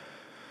 Yeah.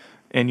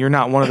 And you're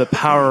not one of the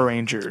Power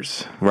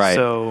Rangers. Right.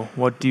 So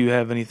what do you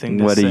have anything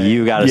to say? What do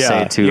you got to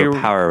say to a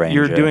Power Ranger?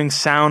 You're doing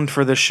sound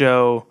for the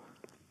show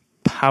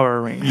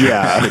Power Ranger.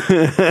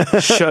 Yeah.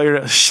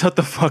 Shut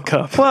the fuck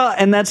up. Well,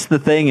 and that's the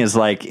thing is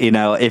like,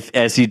 if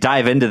as you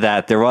dive into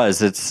that,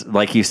 it's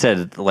like you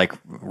said, like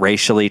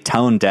racially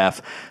tone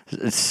deaf.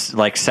 It's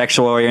like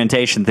sexual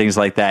orientation, things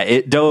like that.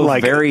 It dove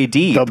like very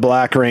deep. The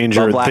Black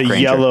Ranger, the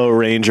Yellow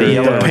Ranger,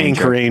 the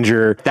Pink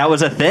Ranger. That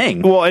was a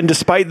thing. Well, and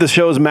despite the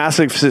show's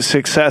massive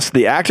success,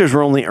 the actors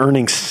were only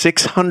earning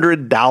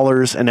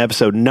 $600 an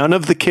episode. None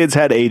of the kids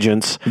had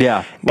agents.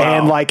 Yeah. Wow.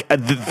 And like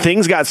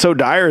things got so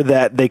dire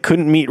that they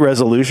couldn't meet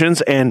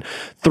resolutions, and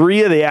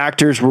 3 of the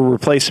actors were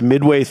replaced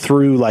midway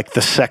through like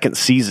the second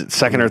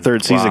or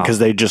third season because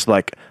they just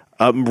like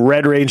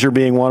Red Ranger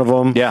being one of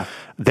them. Yeah.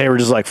 They were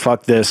just like,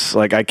 fuck this.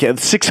 Like, I can't.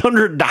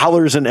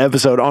 $600 an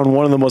episode on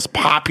one of the most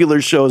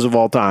popular shows of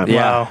all time. Yeah.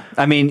 Wow.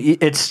 I mean,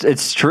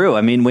 it's true.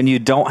 I mean, when you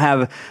don't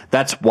have,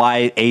 that's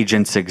why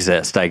agents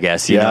exist, I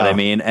guess. You know what I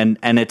mean?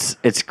 And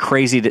it's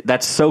crazy.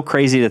 That's so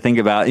crazy to think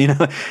about,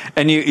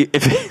 and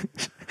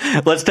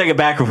let's take it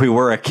back if we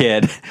were a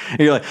kid. And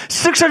you're like,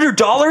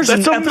 $600?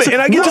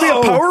 And I get to be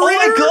a Power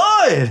Ranger?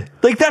 Oh my God.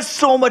 Like, that's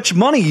so much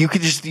money. You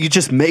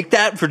just make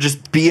that for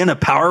just being a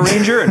Power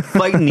Ranger and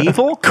fighting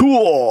evil?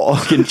 Cool.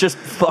 And just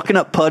fucking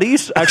up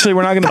putties? Actually,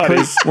 we're not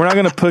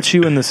going to put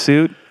you in the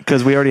suit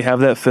because we already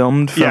have that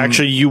filmed.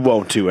 Actually, you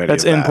won't do any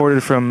That's of that.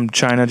 imported from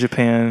China,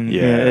 Japan.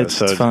 Yeah, it's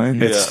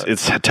fine.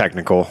 It's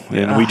technical,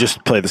 and we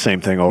just play the same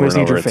thing over and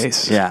over. Your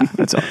face. Yeah,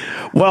 that's all.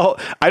 Well,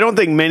 I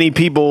think many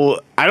people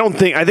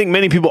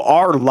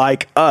are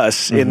like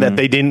us in that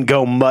they didn't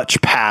go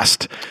much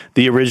past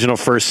the original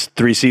first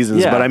 3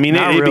 seasons. Yeah, but I mean, it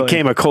really.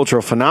 became a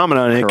cultural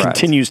phenomenon, and it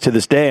continues to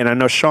this day. And I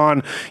know,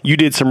 Sean, you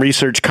did some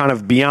research kind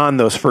of beyond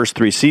those first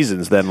 3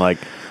 seasons. Then, like,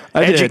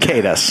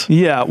 educate us.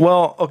 Yeah.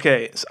 Well,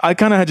 okay. So I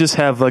kind of just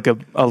have like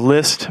a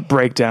list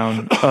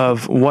breakdown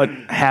of what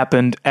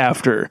happened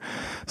after.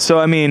 So,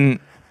 I mean,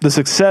 the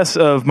success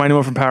of Mighty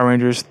Morphin Power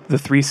Rangers, the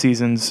 3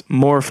 seasons,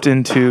 morphed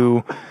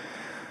into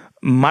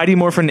Mighty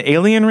Morphin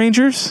Alien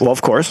Rangers. Well,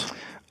 of course.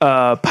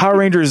 Power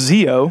Rangers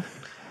Zeo.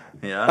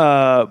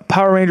 Yeah.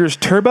 Power Rangers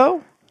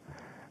Turbo.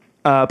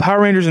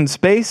 Power Rangers in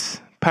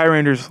Space. Power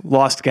Rangers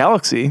Lost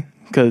Galaxy,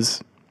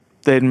 because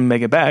they didn't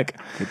make it back.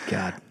 Good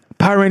God.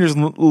 Power Rangers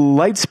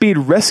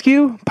Lightspeed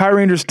Rescue, Power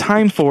Rangers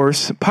Time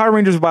Force, Power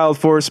Rangers Wild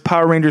Force,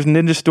 Power Rangers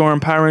Ninja Storm,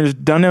 Power Rangers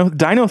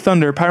Dino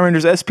Thunder, Power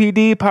Rangers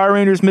SPD, Power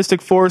Rangers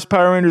Mystic Force,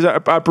 Power Rangers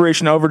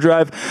Operation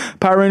Overdrive,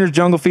 Power Rangers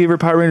Jungle Fever,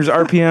 Power Rangers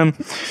RPM,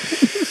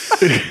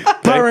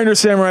 Power Rangers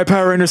Samurai,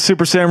 Power Rangers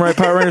Super Samurai,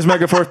 Power Rangers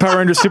Mega Force, Power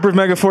Rangers Super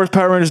Mega Force,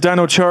 Power Rangers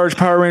Dino Charge,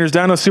 Power Rangers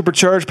Dino Super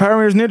Charge, Power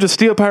Rangers Ninja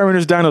Steel, Power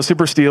Rangers Dino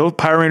Super Steel,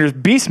 Power Rangers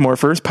Beast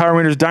Morphers, Power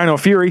Rangers Dino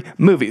Fury,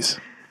 movies.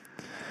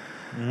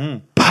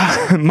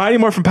 Mighty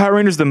Morphin Power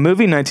Rangers, the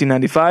movie,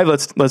 1995.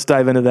 Let's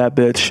dive into that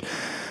bitch.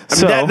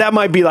 I mean, that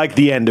might be like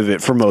the end of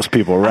it for most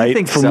people, right? I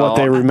think From so. what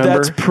they remember.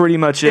 That's pretty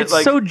much it.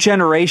 It's so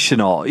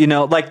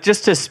generational, like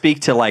just to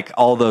speak to like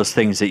all those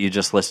things that you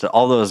just listed,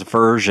 all those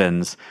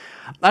versions.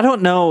 I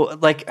don't know,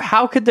 like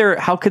how could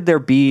there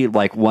be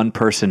like one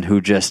person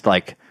who just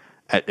like,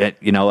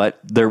 you know what,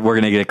 we're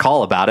gonna get a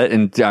call about it,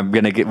 and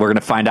we're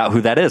gonna find out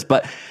who that is,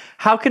 but.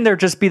 how can there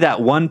just be that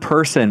one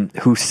person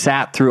who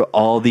sat through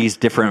all these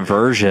different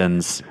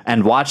versions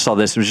and watched all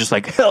this and was just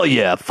like, hell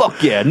yeah,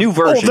 fuck yeah, new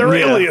version. they're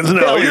aliens now,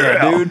 Hell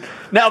yeah. dude.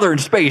 Now they're in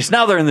space.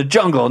 Now they're in the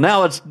jungle.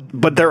 Now it's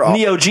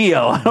Neo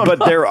Geo.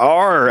 There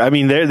are. I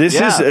mean, this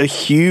is a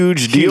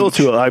huge deal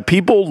to it. Like,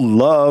 people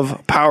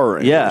love Power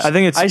Rangers. Yeah, I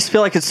think I just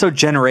feel like it's so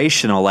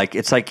generational. Like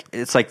it's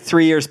like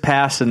 3 years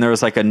pass and there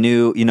was like a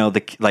new,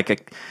 like a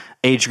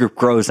age group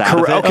grows out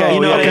of it. Okay,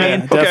 you know what I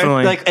mean?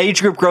 Definitely. Like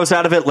age group grows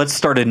out of it. Let's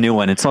start a new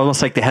one. It's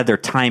almost like they had their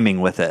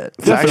timing with it.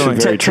 It's actually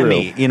very to true.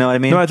 me, you know what I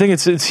mean? No, I think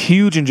it's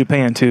huge in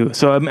Japan too.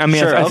 So I mean,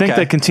 Sure, I think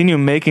okay. they continue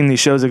making these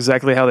shows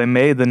exactly how they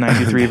made the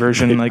 '93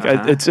 version. Like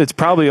it's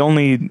probably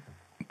only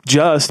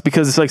just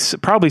because it's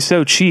like probably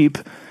so cheap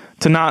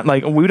to not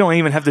like we don't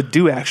even have to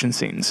do action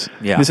scenes.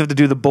 Yeah. We just have to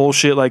do the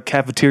bullshit like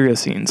cafeteria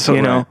scenes. So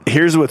you know,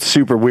 here's what's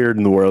super weird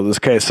in the world.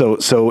 Okay,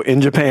 so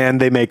in Japan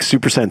they make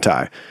Super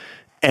Sentai,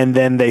 and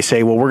then they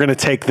say, well, we're going to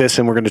take this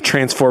and we're going to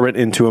transform it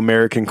into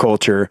American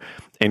culture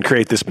and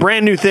create this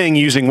brand new thing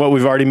using what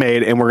we've already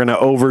made, and we're going to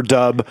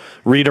overdub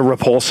Rita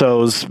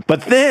Repulso's.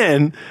 But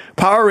then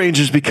Power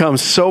Rangers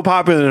becomes so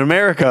popular in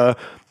America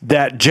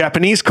that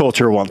Japanese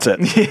culture wants it.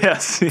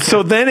 yes.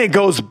 So then it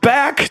goes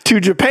back to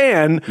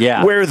Japan,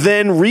 Yeah. where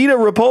then Rita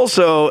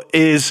Repulso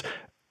is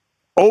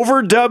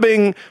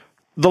overdubbing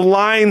the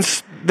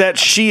lines that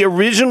she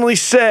originally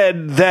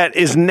said that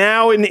is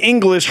now in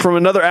English from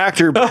another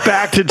actor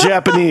back to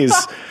Japanese.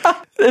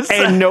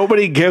 And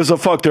nobody gives a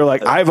fuck. They're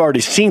like, I've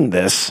already seen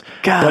this,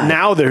 but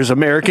now there's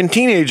American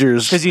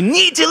teenagers. Because you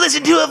need to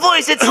listen to a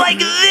voice. It's like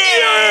this.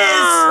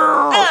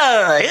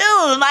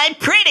 Oh, my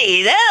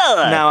pretty.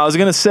 Oh. Now, I was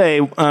gonna say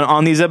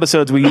on these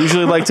episodes, we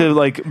usually like to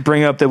like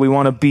bring up that we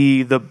want to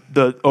be the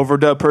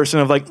overdub person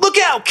of like, look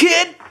out,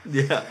 kid.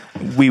 Yeah.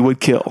 We would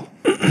kill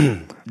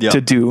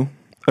to do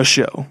a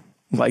show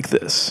like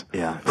this.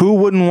 Yeah. Who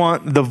wouldn't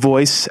want the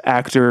voice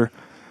actor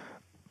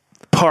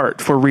part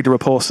for Rita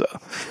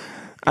Repulsa?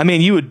 I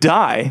mean, you would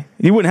die.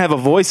 You wouldn't have a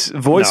voice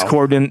No.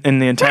 cord in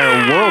the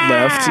entire world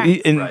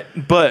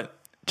left. But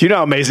Do you know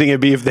how amazing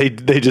it'd be if they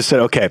just said,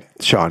 okay,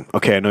 Sean,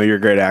 okay, I know you're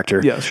a great actor.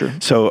 Yeah, sure.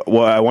 So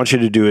what I want you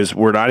to do is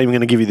we're not even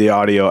going to give you the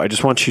audio. I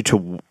just want you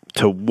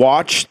to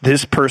watch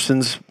this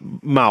person's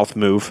mouth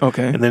move.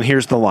 Okay. And then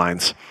here's the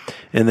lines.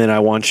 And then I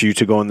want you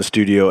to go in the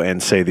studio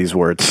and say these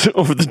words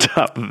over the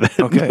top of it.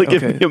 Okay,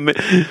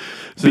 It'd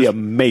be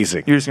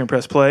amazing. you're just gonna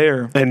press play,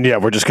 or And yeah,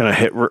 we're just going to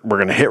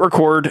hit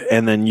record,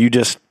 and then you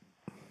just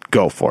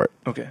go for it.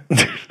 okay,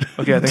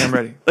 okay. I think I'm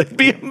ready.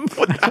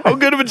 How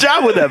good of a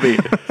job would that be?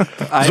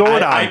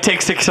 Zordon. I'd take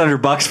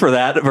 $600 for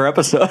that per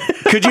episode.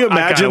 Could you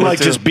imagine would like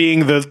too. just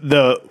being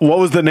the what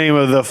was the name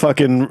of the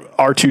fucking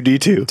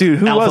R2D2? Dude,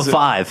 who was Alpha it?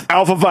 5.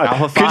 Alpha 5.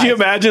 Alpha Could you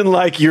 5. imagine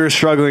like you're a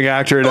struggling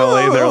actor in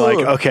LA and they're like,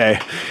 okay,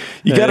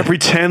 you got to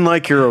pretend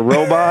like you're a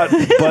robot,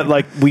 but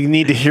like we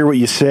need to hear what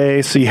you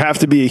say, so you have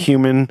to be a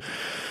human.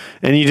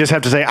 And you just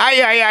have to say,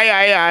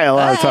 I a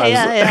lot of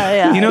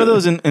times. You know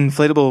those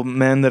inflatable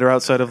men that are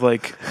outside of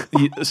like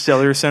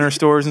cellular center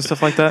stores and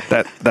stuff like that?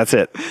 That's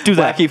it. Do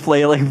that. Wacky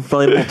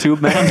inflatable tube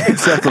man.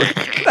 Exactly.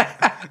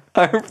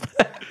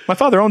 My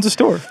father owns a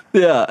store.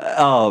 Yeah.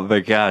 Oh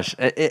my gosh.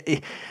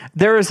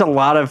 There's a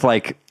lot of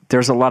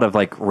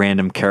like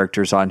random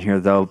characters on here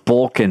though.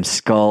 Bulk and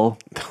Skull.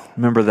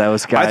 Remember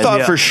those guys? I thought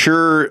Yeah. for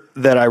sure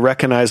that I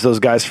recognized those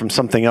guys from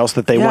something else,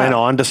 that they Yeah. went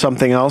on to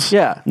something else.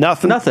 Yeah.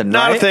 Nothing.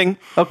 Not a thing.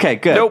 Okay,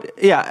 good. Nope.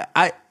 Yeah.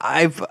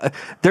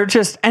 They're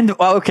just, and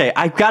well, okay,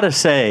 I've got to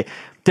say,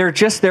 they're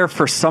just there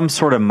for some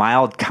sort of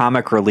mild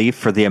comic relief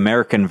for the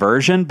American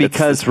version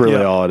because That's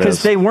really all it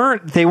is. Because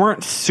they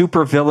weren't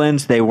super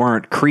villains, they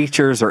weren't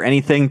creatures or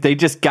anything. They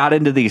just got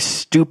into these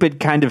stupid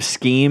kind of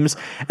schemes,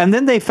 and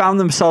then they found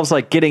themselves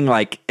like getting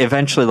like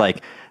eventually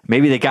like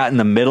maybe they got in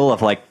the middle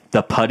of like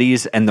the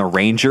Putties and the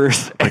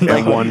Rangers, and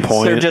at one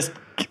point. they're just.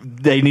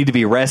 They need to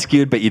be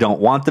rescued, but you don't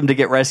want them to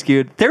get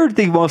rescued. They're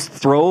the most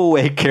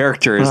throwaway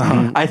characters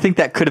I think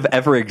that could have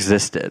ever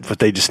existed. But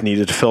they just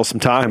needed to fill some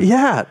time.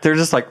 Yeah, they're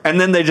just like, and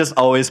then they just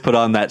always put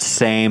on that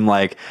same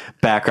like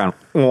background.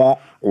 Wah,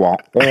 wah,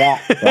 wah, wah.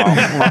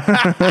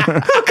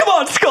 Oh, come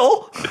on,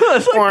 Skull.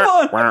 It's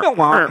like, come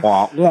on.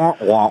 Wah, wah,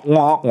 wah,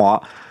 wah,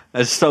 wah.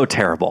 It's so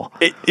terrible.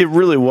 It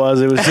really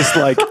was. It was just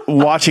like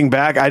watching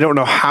back. I don't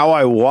know how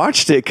I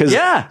watched it because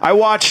Yeah. I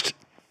watched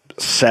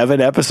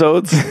 7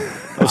 episodes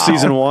of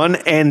season 1,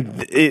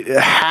 and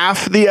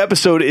half the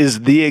episode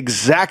is the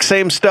exact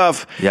same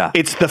stuff. Yeah.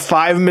 It's the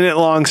 5-minute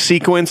long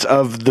sequence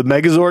of the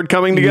Megazord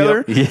coming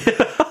together. Yeah.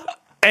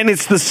 And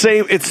it's the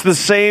same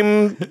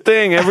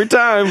thing every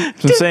time.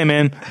 That's what I'm saying,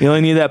 man. You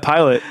only need that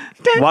pilot.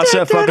 Watch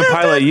that fucking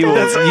pilot. You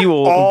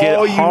will all get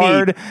you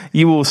hard. need.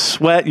 You will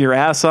sweat your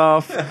ass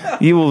off.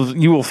 You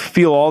will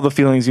feel all the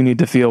feelings you need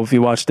to feel if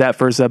you watch that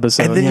first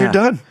episode. And then you're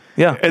done.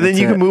 Yeah. And then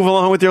you can move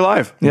along with your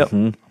life.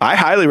 Yep. I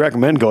highly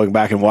recommend going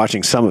back and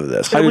watching some of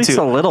this. At do least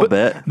too. a little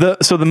bit.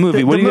 So the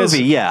movie. What do you guys?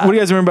 yeah. What do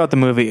you guys remember about the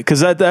movie?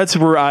 Because that's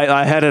where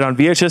I had it on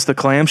VHS, the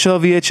clamshell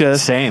VHS.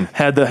 Same.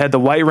 Had the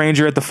White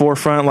Ranger at the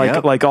forefront,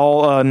 like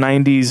all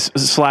 '90s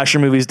slasher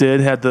movies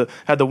did. Had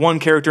the one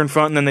character in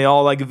front, and then they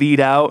all like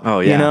V'd out. Oh,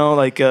 yeah. You know,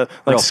 like Real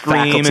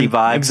Scream Faculty and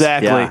vibes.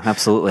 exactly. Yeah,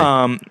 absolutely.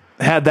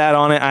 Had that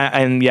on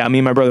it, me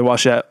and my brother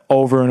watched that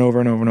over and over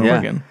and over and over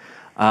again.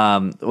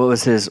 What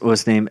was his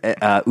name?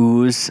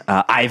 Ooze.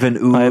 Ivan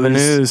Ooze. Ivan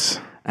Ooze.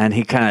 And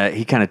he kind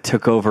of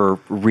took over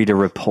Rita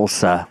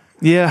Repulsa.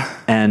 Yeah.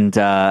 And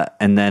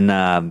then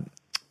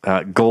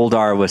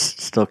Goldar was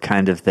still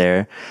kind of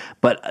there,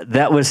 but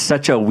that was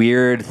such a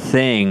weird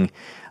thing.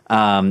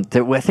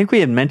 That I think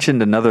we had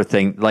mentioned another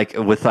thing, like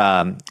with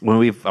when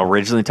we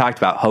originally talked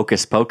about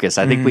Hocus Pocus.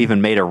 I think we even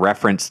made a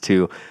reference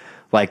to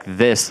like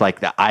this, like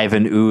the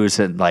Ivan Ooze,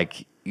 and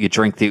like you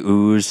drink the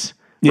ooze.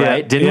 Yeah,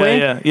 right? Didn't we?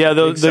 Yeah.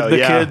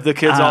 The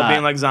kids all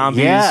being like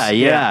zombies.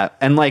 Yeah.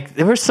 And like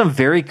there were some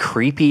very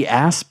creepy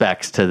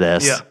aspects to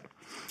this. Yeah.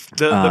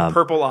 The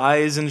purple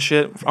eyes and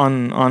shit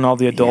on all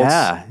the adults.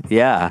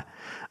 Yeah.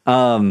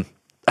 I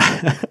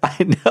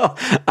know.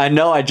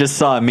 I just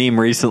saw a meme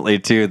recently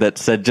too that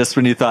said just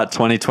when you thought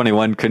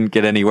 2021 couldn't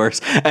get any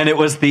worse, and it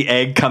was the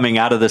egg coming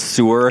out of the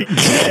sewer in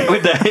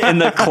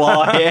the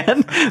claw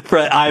hand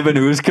that Ivan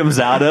Ooze comes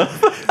out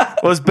of.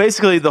 Well, it's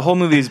basically the whole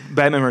movie is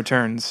Batman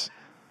Returns.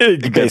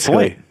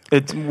 Basically.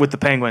 It's with the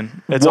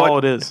penguin. It's all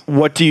it is.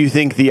 What do you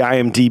think the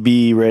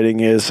IMDb rating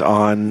is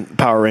on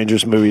Power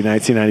Rangers movie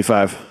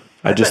 1995?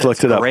 I just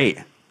looked it up. Great.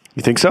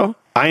 You think so?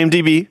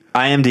 IMDb?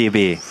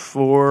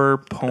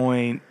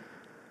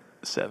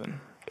 4.7.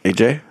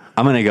 AJ?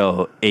 I'm going to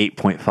go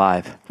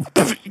 8.5.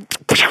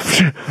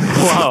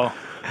 Wow.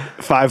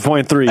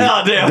 5.3.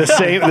 Oh, damn.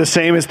 The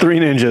same as Three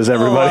Ninjas,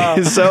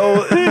 everybody.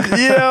 So,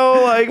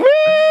 like,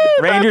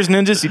 Rangers,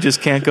 ninjas, you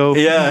just can't go.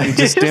 Yeah. You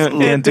just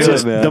can't do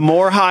it, man. the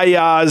more high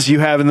yas you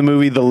have in the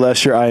movie, the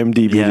less your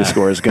IMDb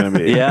score is going to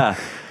be. Yeah.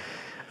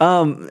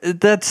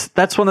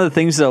 That's one of the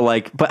things though,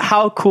 like, but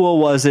how cool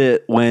was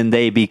it when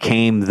they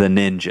became the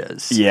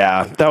ninjas?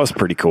 Yeah, that was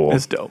pretty cool.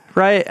 It's dope.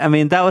 Right? I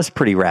mean, that was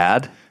pretty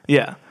rad.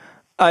 Yeah.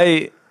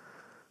 I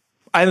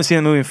haven't seen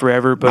the movie in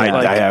forever, but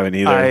I haven't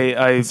either.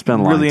 I been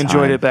a long really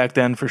enjoyed time. it back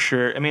then for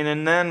sure. I mean,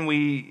 and then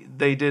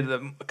they did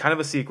kind of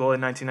a sequel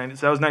in 1990.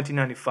 So that was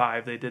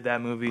 1995. They did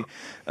that movie.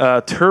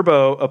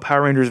 Turbo, a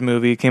Power Rangers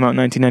movie, came out in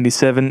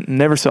 1997.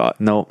 Never saw it.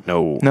 No.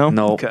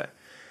 Okay.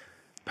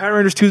 Power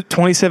Rangers 2,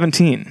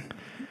 2017.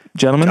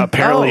 Gentlemen,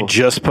 Apparently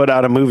just put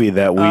out a movie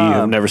that we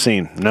have never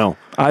seen. No.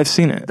 I've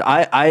seen it.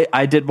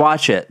 I did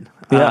watch it.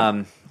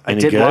 Yeah. I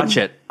Any did good? watch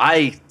it.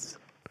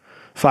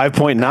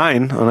 5.9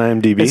 on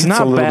IMDb. It's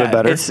not a little bad. bit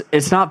better.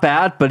 It's not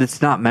bad, but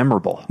it's not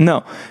memorable.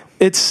 No,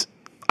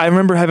 I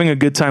remember having a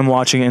good time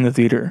watching it in the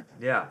theater.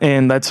 Yeah.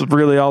 And that's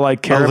really all I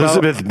care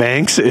Elizabeth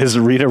Banks is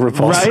Rita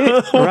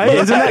Repulsa. Right?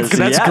 Isn't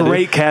that's Yeah,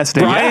 great dude.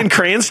 casting. Bryan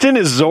Cranston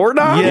is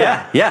Zordon?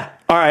 Yeah.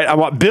 All right, I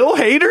want Bill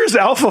Hader's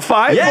Alpha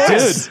 5.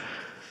 Yes. Dude.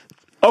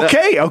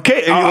 Okay. All in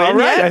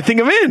right. yet? I think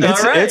I'm in. All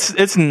right.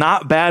 It's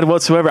not bad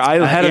whatsoever.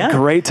 I had yeah. a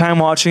great time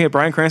watching it.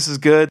 Bryan Cranston's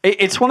good.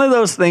 It's one of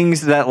those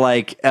things that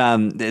like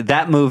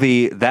that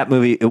movie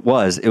it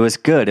was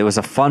good. It was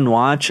a fun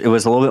watch. It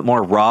was a little bit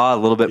more raw, a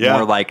little bit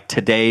more like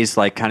today's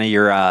like kind of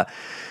your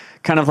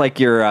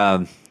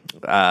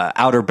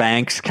Outer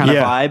Banks kind of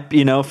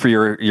vibe, for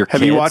your kids.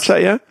 Have you watched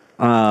that yet?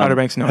 Outer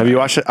Banks, no. Have you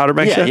watched Outer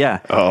Banks yet? Yeah.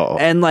 Oh.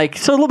 And like,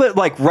 so a little bit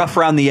like rough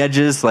around the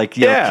edges, like,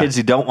 kids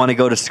who don't want to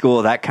go to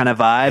school, that kind of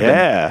vibe.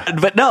 Yeah.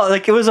 But no,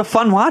 like it was a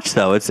fun watch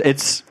though.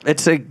 It's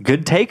a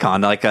good take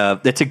on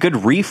it's a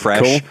good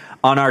refresh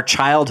on our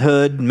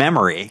childhood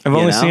memory. I've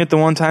only seen it the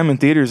one time in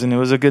theaters, and it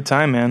was a good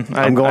time, man.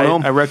 I'm going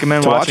home. I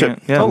recommend to watching watch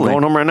it. Yeah, I'm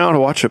going home right now to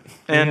watch it.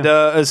 And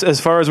as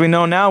far as we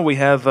know now, we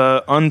have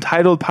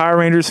untitled Power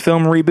Rangers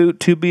film reboot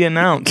to be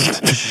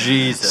announced.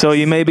 Jesus. So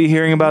you may be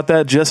hearing about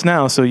that just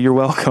now, so you're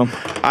welcome.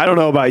 I don't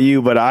know about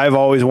you, but I've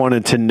always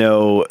wanted to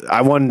know.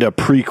 I wanted a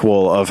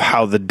prequel of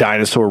how the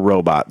dinosaur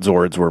robot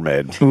Zords were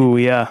made. Ooh,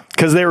 yeah.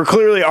 Because they were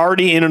clearly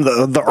already in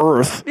the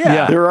Earth.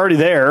 Yeah. They were already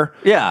there.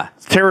 Yeah.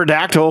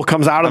 Pterodactyl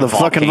comes out of the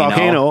fucking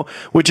volcano,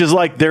 which is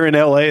like they're in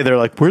LA. They're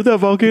like, where'd that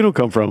volcano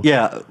come from?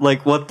 Yeah.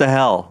 Like, what the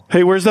hell?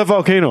 Hey, where's that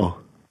volcano?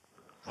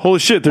 Holy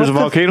shit, there's a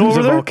volcano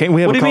over there? What do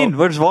you mean?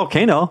 Where's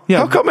volcano? Yeah.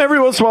 How come every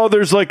once in a while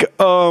there's like a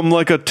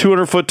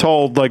 200-foot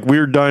tall like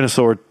weird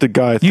dinosaur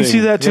thing? You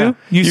see that too? Yeah.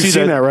 You've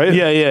seen that, right?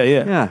 Yeah.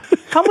 Yeah.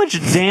 How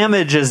much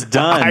damage is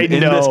done I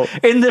know.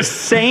 in the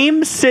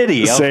same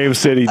city? Same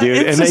city, dude.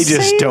 It's And the they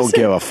just same don't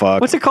city. give a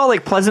fuck. What's it called?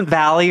 Like Pleasant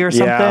Valley or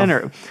something?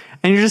 Yeah.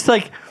 And you're just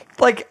like,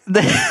 like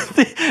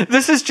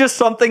this is just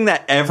something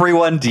that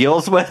everyone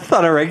deals with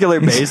on a regular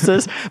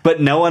basis, but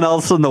no one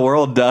else in the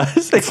world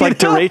does. It's like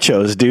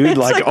derechos, dude.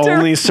 Like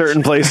only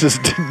certain places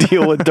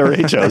deal with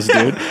derechos,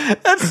 dude.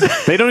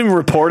 They don't even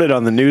report it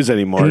on the news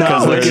anymore.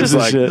 No, they're it's just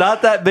like,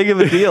 not that big of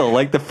a deal.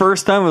 Like the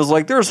first time it was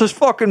like, there's this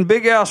fucking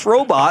big ass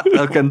robot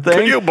looking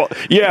thing.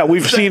 Yeah,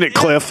 we've seen it,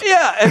 Cliff.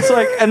 Yeah, it's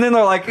like, and then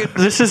they're like,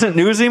 this isn't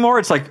news anymore.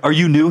 It's like, are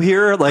you new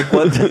here? Like,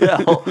 what the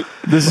hell?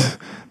 This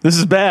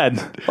is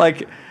bad.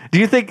 Like, do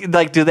you think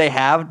like do they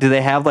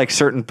have like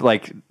certain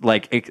like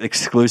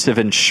exclusive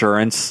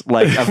insurance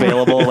like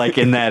available like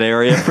in that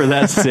area for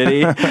that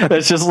city?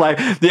 It's just like,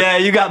 yeah,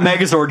 you got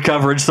Megazord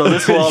coverage, so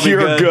this will all be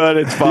good.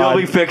 It's fine.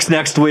 You'll be fixed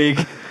next week.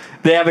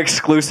 They have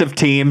exclusive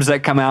teams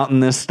that come out in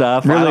this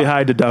stuff. Really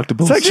high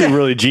deductibles. It's actually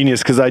really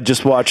genius because I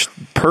just watched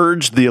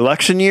Purge the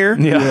election year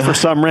for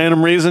some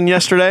random reason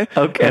yesterday.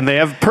 Okay. And they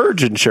have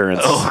Purge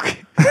insurance. Okay.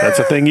 That's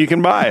a thing you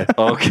can buy.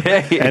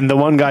 Okay. And the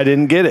one guy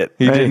didn't get it.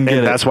 He didn't get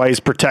it. That's why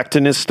he's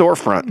protecting his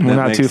storefront. We're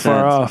not too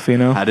far off, you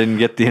know. I didn't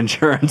get the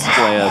insurance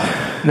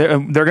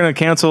plan. They're going to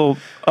cancel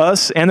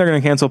us, and they're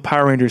going to cancel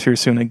Power Rangers here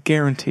soon. I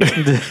guarantee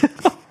it.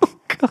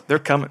 They're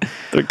coming.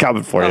 They're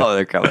coming for you. Oh,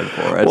 they're coming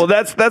for it. Well,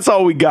 that's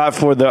all we got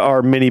for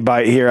our mini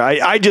bite here.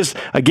 I just,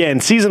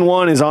 again, season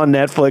 1 is on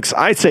Netflix.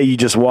 I say you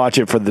just watch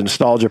it for the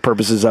nostalgia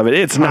purposes of it.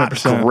 It's not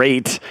 100%.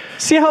 great.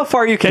 See how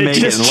far you can make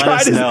it and let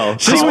us know.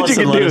 See what you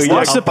can do.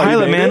 Watch the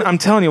pilot, man. I'm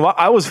telling you,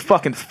 I was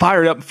fucking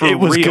fired up for real. It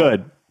was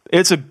good.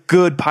 It's a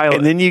good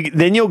pilot. And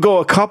then you'll go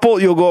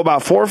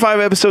about 4 or 5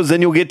 episodes,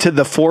 then you'll get to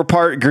the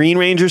 4-part Green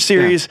Ranger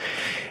series. Yeah.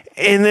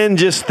 And then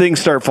just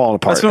things start falling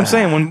apart. That's what I'm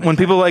saying. When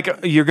people like,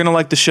 you're going to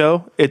like the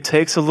show, it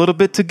takes a little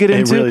bit to get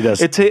into. It really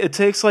does. It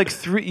takes like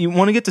 3. You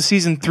want to get to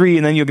season 3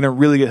 and then you're going to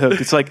really get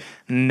hooked. It's like,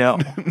 no.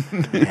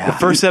 The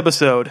first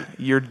episode,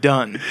 you're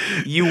done.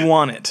 You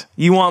want it.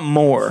 You want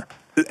more.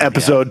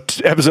 Episode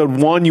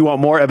 1, you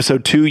want more.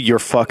 Episode 2, you're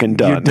fucking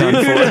done. You're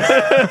done for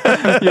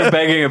it. You're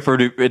begging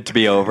for it to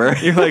be over.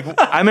 You're like,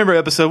 I remember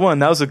episode 1.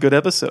 That was a good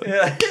episode.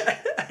 Yeah.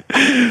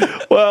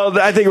 Well,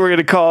 I think we're going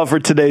to call for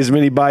today's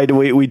mini bite.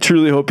 We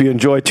truly hope you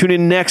enjoy. Tune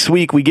in next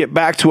week. We get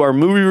back to our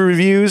movie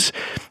reviews.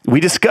 We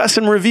discuss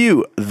and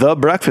review The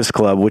Breakfast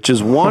Club, which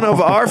is one of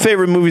our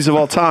favorite movies of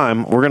all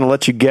time. We're going to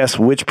let you guess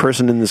which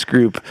person in this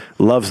group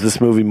loves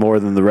this movie more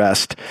than the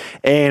rest.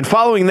 And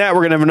following that,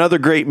 we're going to have another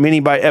great mini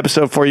bite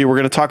episode for you. We're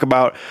going to talk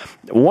about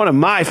one of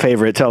my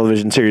favorite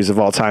television series of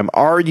all time,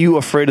 Are You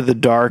Afraid of the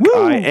Dark? Woo!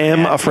 I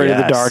am afraid of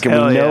the dark.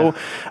 And we know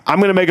I'm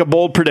going to make a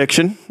bold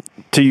prediction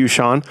to you,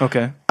 Sean.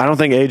 Okay. I don't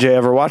think AJ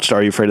ever watched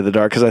Are You Afraid of the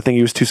Dark because I think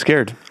he was too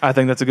scared. I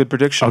think that's a good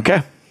prediction.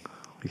 Okay.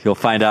 You'll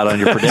find out on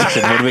your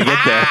prediction when we get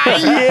there.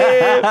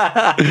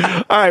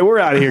 Yeah. All right, we're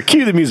out of here.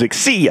 Cue the music.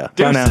 See ya.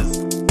 Bye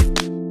now.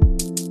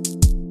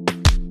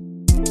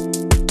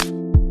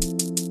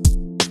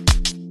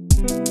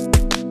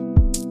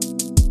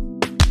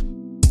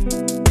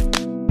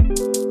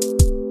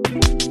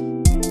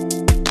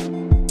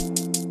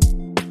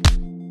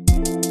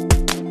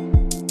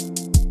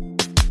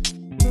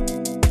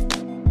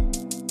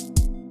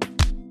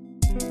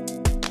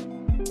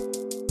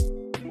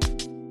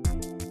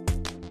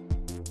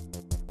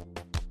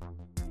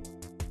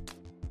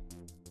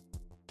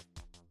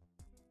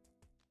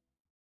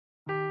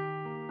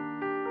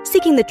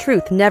 Seeking the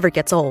truth never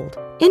gets old.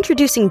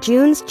 Introducing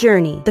June's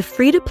Journey, the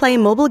free-to-play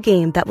mobile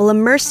game that will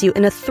immerse you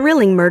in a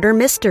thrilling murder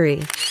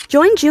mystery.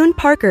 Join June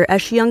Parker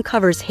as she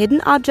uncovers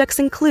hidden objects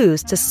and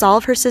clues to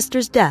solve her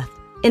sister's death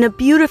in a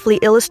beautifully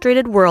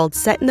illustrated world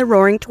set in the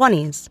Roaring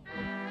 '20s.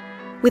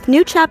 With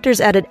new chapters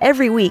added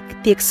every week,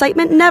 the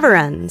excitement never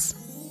ends.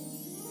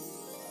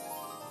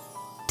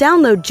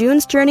 Download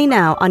June's Journey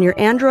now on your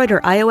Android or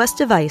iOS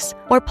device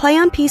or play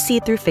on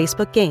PC through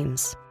Facebook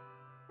Games.